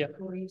information? Yeah.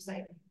 Who are you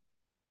citing?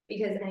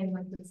 Because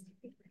anyone can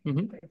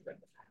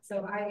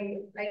So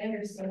I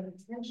understand the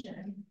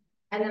tension.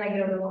 And then I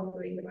get overwhelmed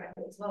reading the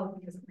Bible as well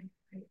because I'm like,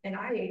 and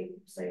I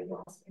study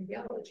philosophy and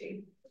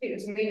theology too,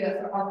 so maybe that's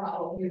our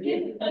problem.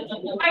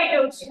 I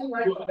know too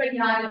much, but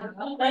not enough.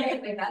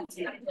 Like that's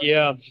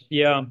Yeah.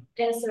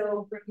 And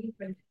so for me,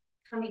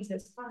 coming to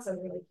this class,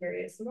 I'm really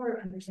curious, more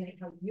of understanding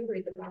how you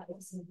read the Bible,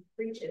 and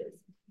preaches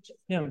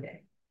Yeah. every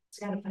day,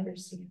 to kind of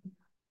understand.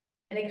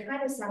 And it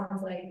kind of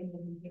sounds like,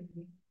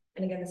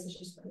 and again, this is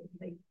just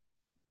like,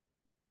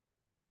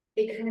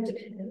 it kind of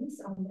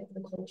depends on like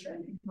the culture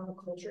and how the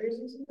culture is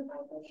using the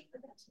Bible.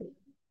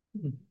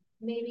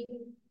 Maybe,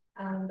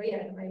 but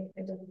yeah,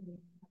 I definitely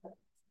have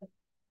that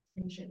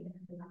tension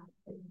and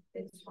that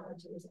it's hard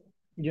to resolve.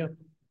 Yeah.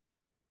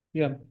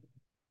 Yeah.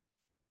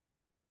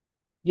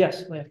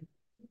 Yes, Leah.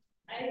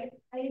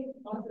 I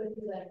also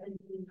feel that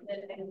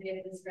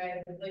Isaiah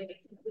described,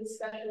 like the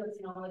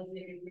specialist knowledge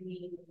that you're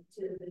bringing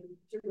to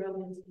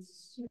Romans is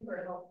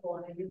super helpful,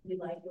 and I really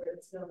like where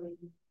it's going.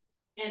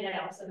 And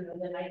I also know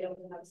that I don't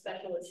have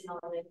specialist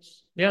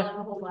knowledge on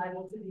the whole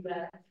Bible to do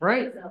that.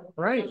 Right. So,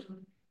 Right.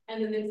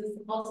 And then there's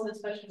also the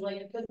special,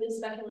 like, but this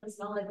specialist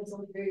knowledge is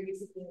only very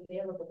recently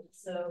available.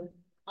 So,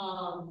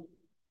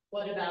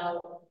 what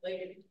about,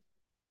 like,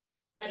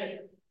 I don't know,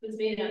 this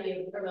may not be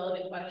a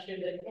relevant question,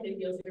 but it kind of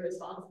feels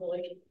irresponsible.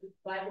 Like, the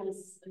Bible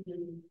is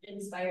an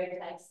inspired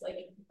text.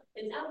 Like,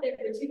 it's out there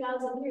for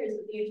 2,000 years,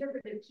 but the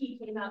interpretive key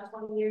came out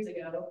 20 years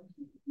ago.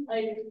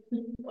 Like,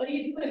 what are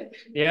you doing?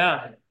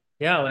 Yeah.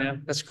 Yeah,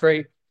 Lamb. That's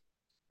great.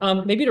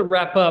 Maybe to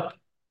wrap up,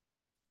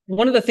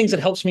 one of the things that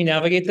helps me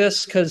navigate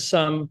this, because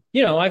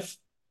you know, I've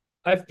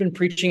been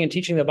preaching and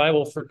teaching the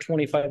Bible for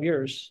 25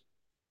 years.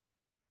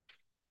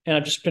 And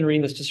I've just been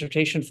reading this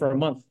dissertation for a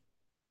month.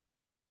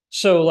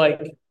 So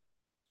like,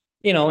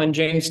 you know, and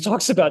James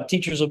talks about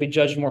teachers will be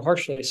judged more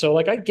harshly. So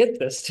like, I get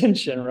this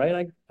tension,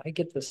 right? I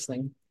get this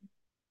thing.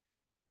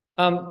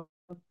 I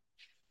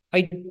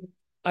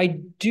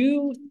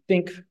do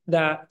think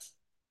that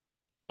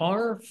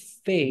our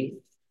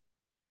faith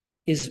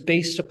is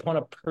based upon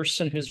a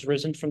person who's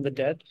risen from the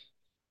dead,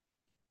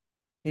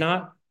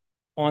 not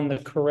on the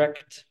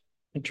correct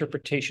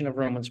interpretation of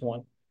Romans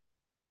 1.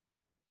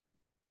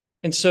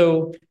 And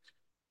so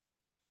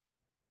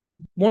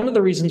one of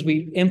the reasons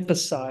we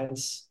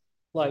emphasize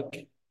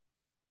like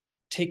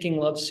taking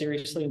love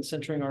seriously and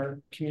centering our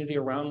community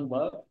around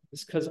love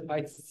is because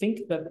I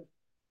think that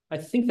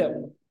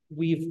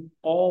we've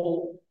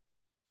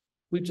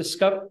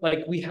discovered,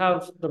 like, we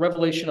have the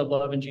revelation of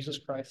love in Jesus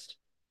Christ,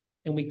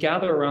 and we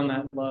gather around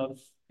that love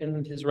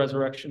in his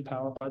resurrection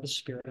power by the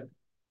Spirit.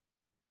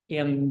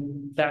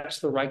 And that's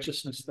the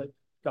righteousness that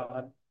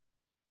God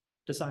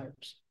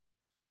desires.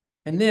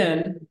 And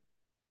then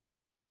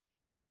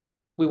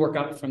we work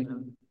out from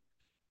them.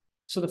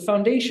 So the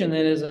foundation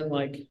then isn't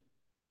like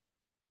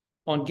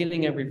on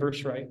getting every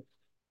verse right.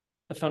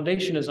 The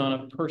foundation is on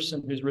a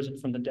person who's risen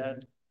from the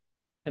dead,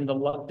 and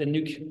the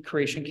new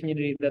creation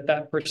community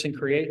that person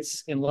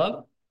creates in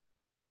love,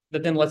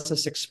 that then lets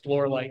us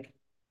explore, like,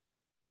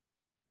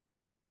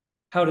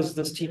 how does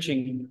this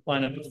teaching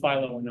line up with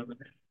Philo and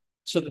everything?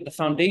 So that the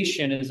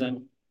foundation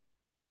isn't.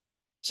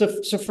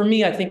 So for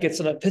me, I think it's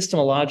an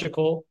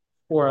epistemological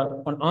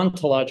or an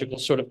ontological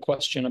sort of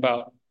question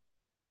about,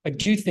 I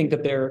do think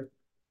that they're,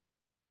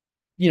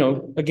 you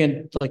know,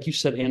 again, like you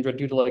said, Andrea,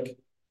 due to like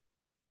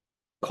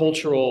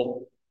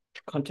cultural,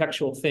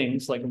 contextual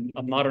things like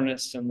a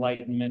modernist,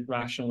 enlightenment,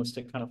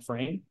 rationalistic kind of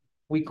frame,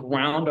 we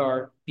ground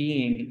our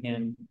being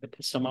in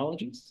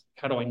epistemologies.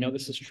 How do I know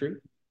this is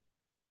true?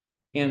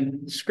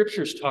 And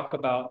scriptures talk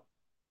about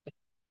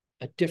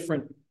a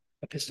different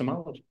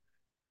epistemology.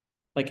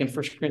 Like in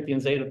 1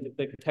 Corinthians 8,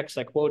 the text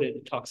I quoted,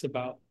 it talks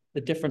about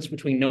the difference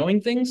between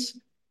knowing things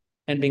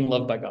and being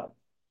loved by God.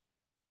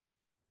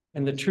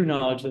 And the true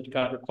knowledge that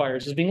God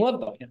requires is being loved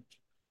by him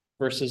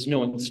versus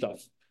knowing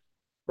stuff,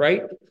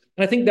 right? And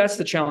I think that's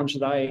the challenge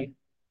that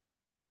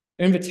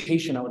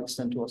invitation I would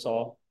extend to us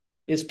all,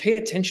 is pay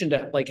attention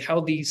to like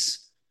how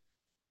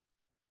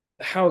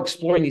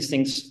exploring these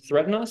things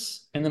threaten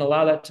us, and then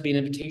allow that to be an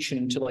invitation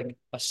into like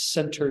a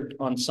centered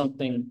on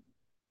something,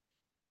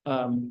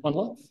 on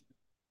love,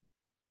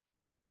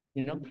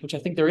 you know, which I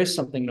think there is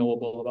something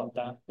knowable about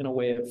that, in a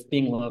way of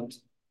being loved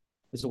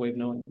is a way of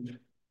knowing.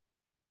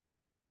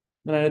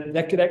 And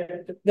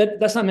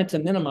that's not meant to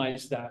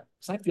minimize that,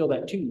 because I feel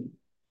that too.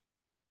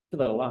 I feel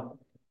that a lot,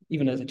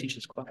 even as I teach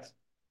this class.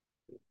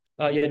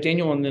 Yeah,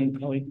 Daniel, and then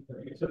Kelly.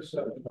 Yeah,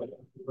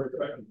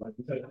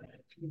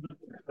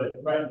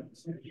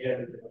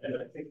 and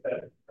I think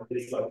that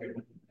it's like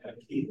a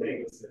key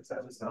thing is that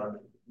touches on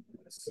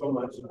so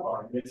much of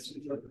our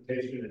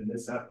misinterpretation and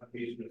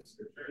misapplication of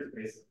scripture is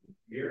basically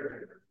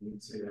fear,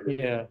 and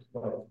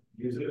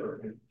use it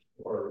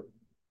or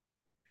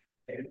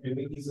and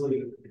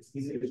it's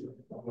easy to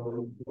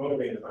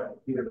motivate by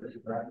fear to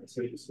practice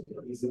easy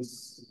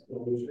solutions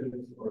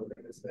or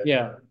things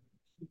that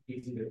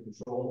easy to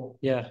control.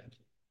 Yeah.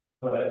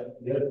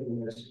 But the other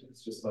thing is,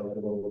 it's just like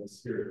the role of the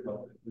Spirit.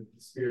 The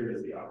Spirit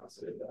is the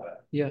opposite of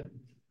that. Yeah.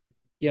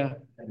 Yeah.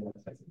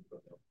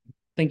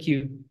 Thank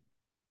you.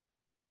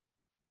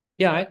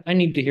 Yeah, I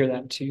need to hear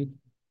that too.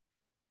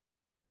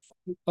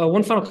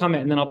 One final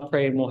comment, and then I'll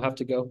pray and we'll have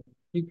to go.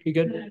 You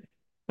good?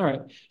 All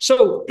right.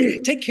 So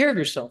take care of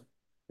yourself.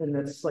 And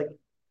that's like,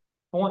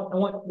 I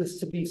want this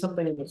to be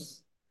something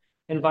that's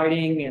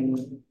inviting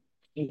and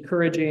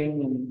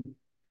encouraging and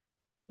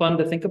fun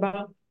to think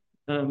about,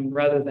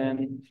 rather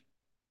than,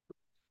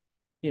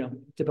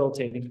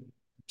 debilitating.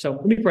 So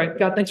let me pray.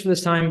 God, thanks for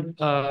this time.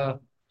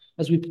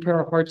 As we prepare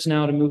our hearts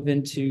now to move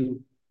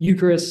into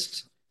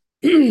Eucharist,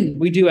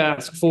 we do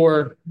ask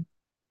for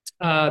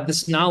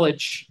this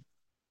knowledge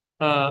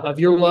of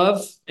your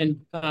love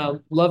and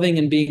loving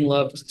and being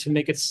loved to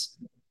make its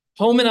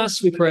home in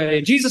us, we pray.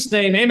 In Jesus'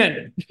 name,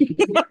 amen.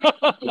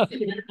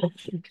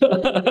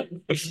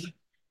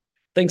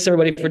 Thanks,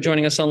 everybody, for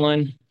joining us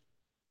online.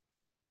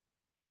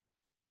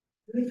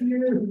 Thank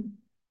you.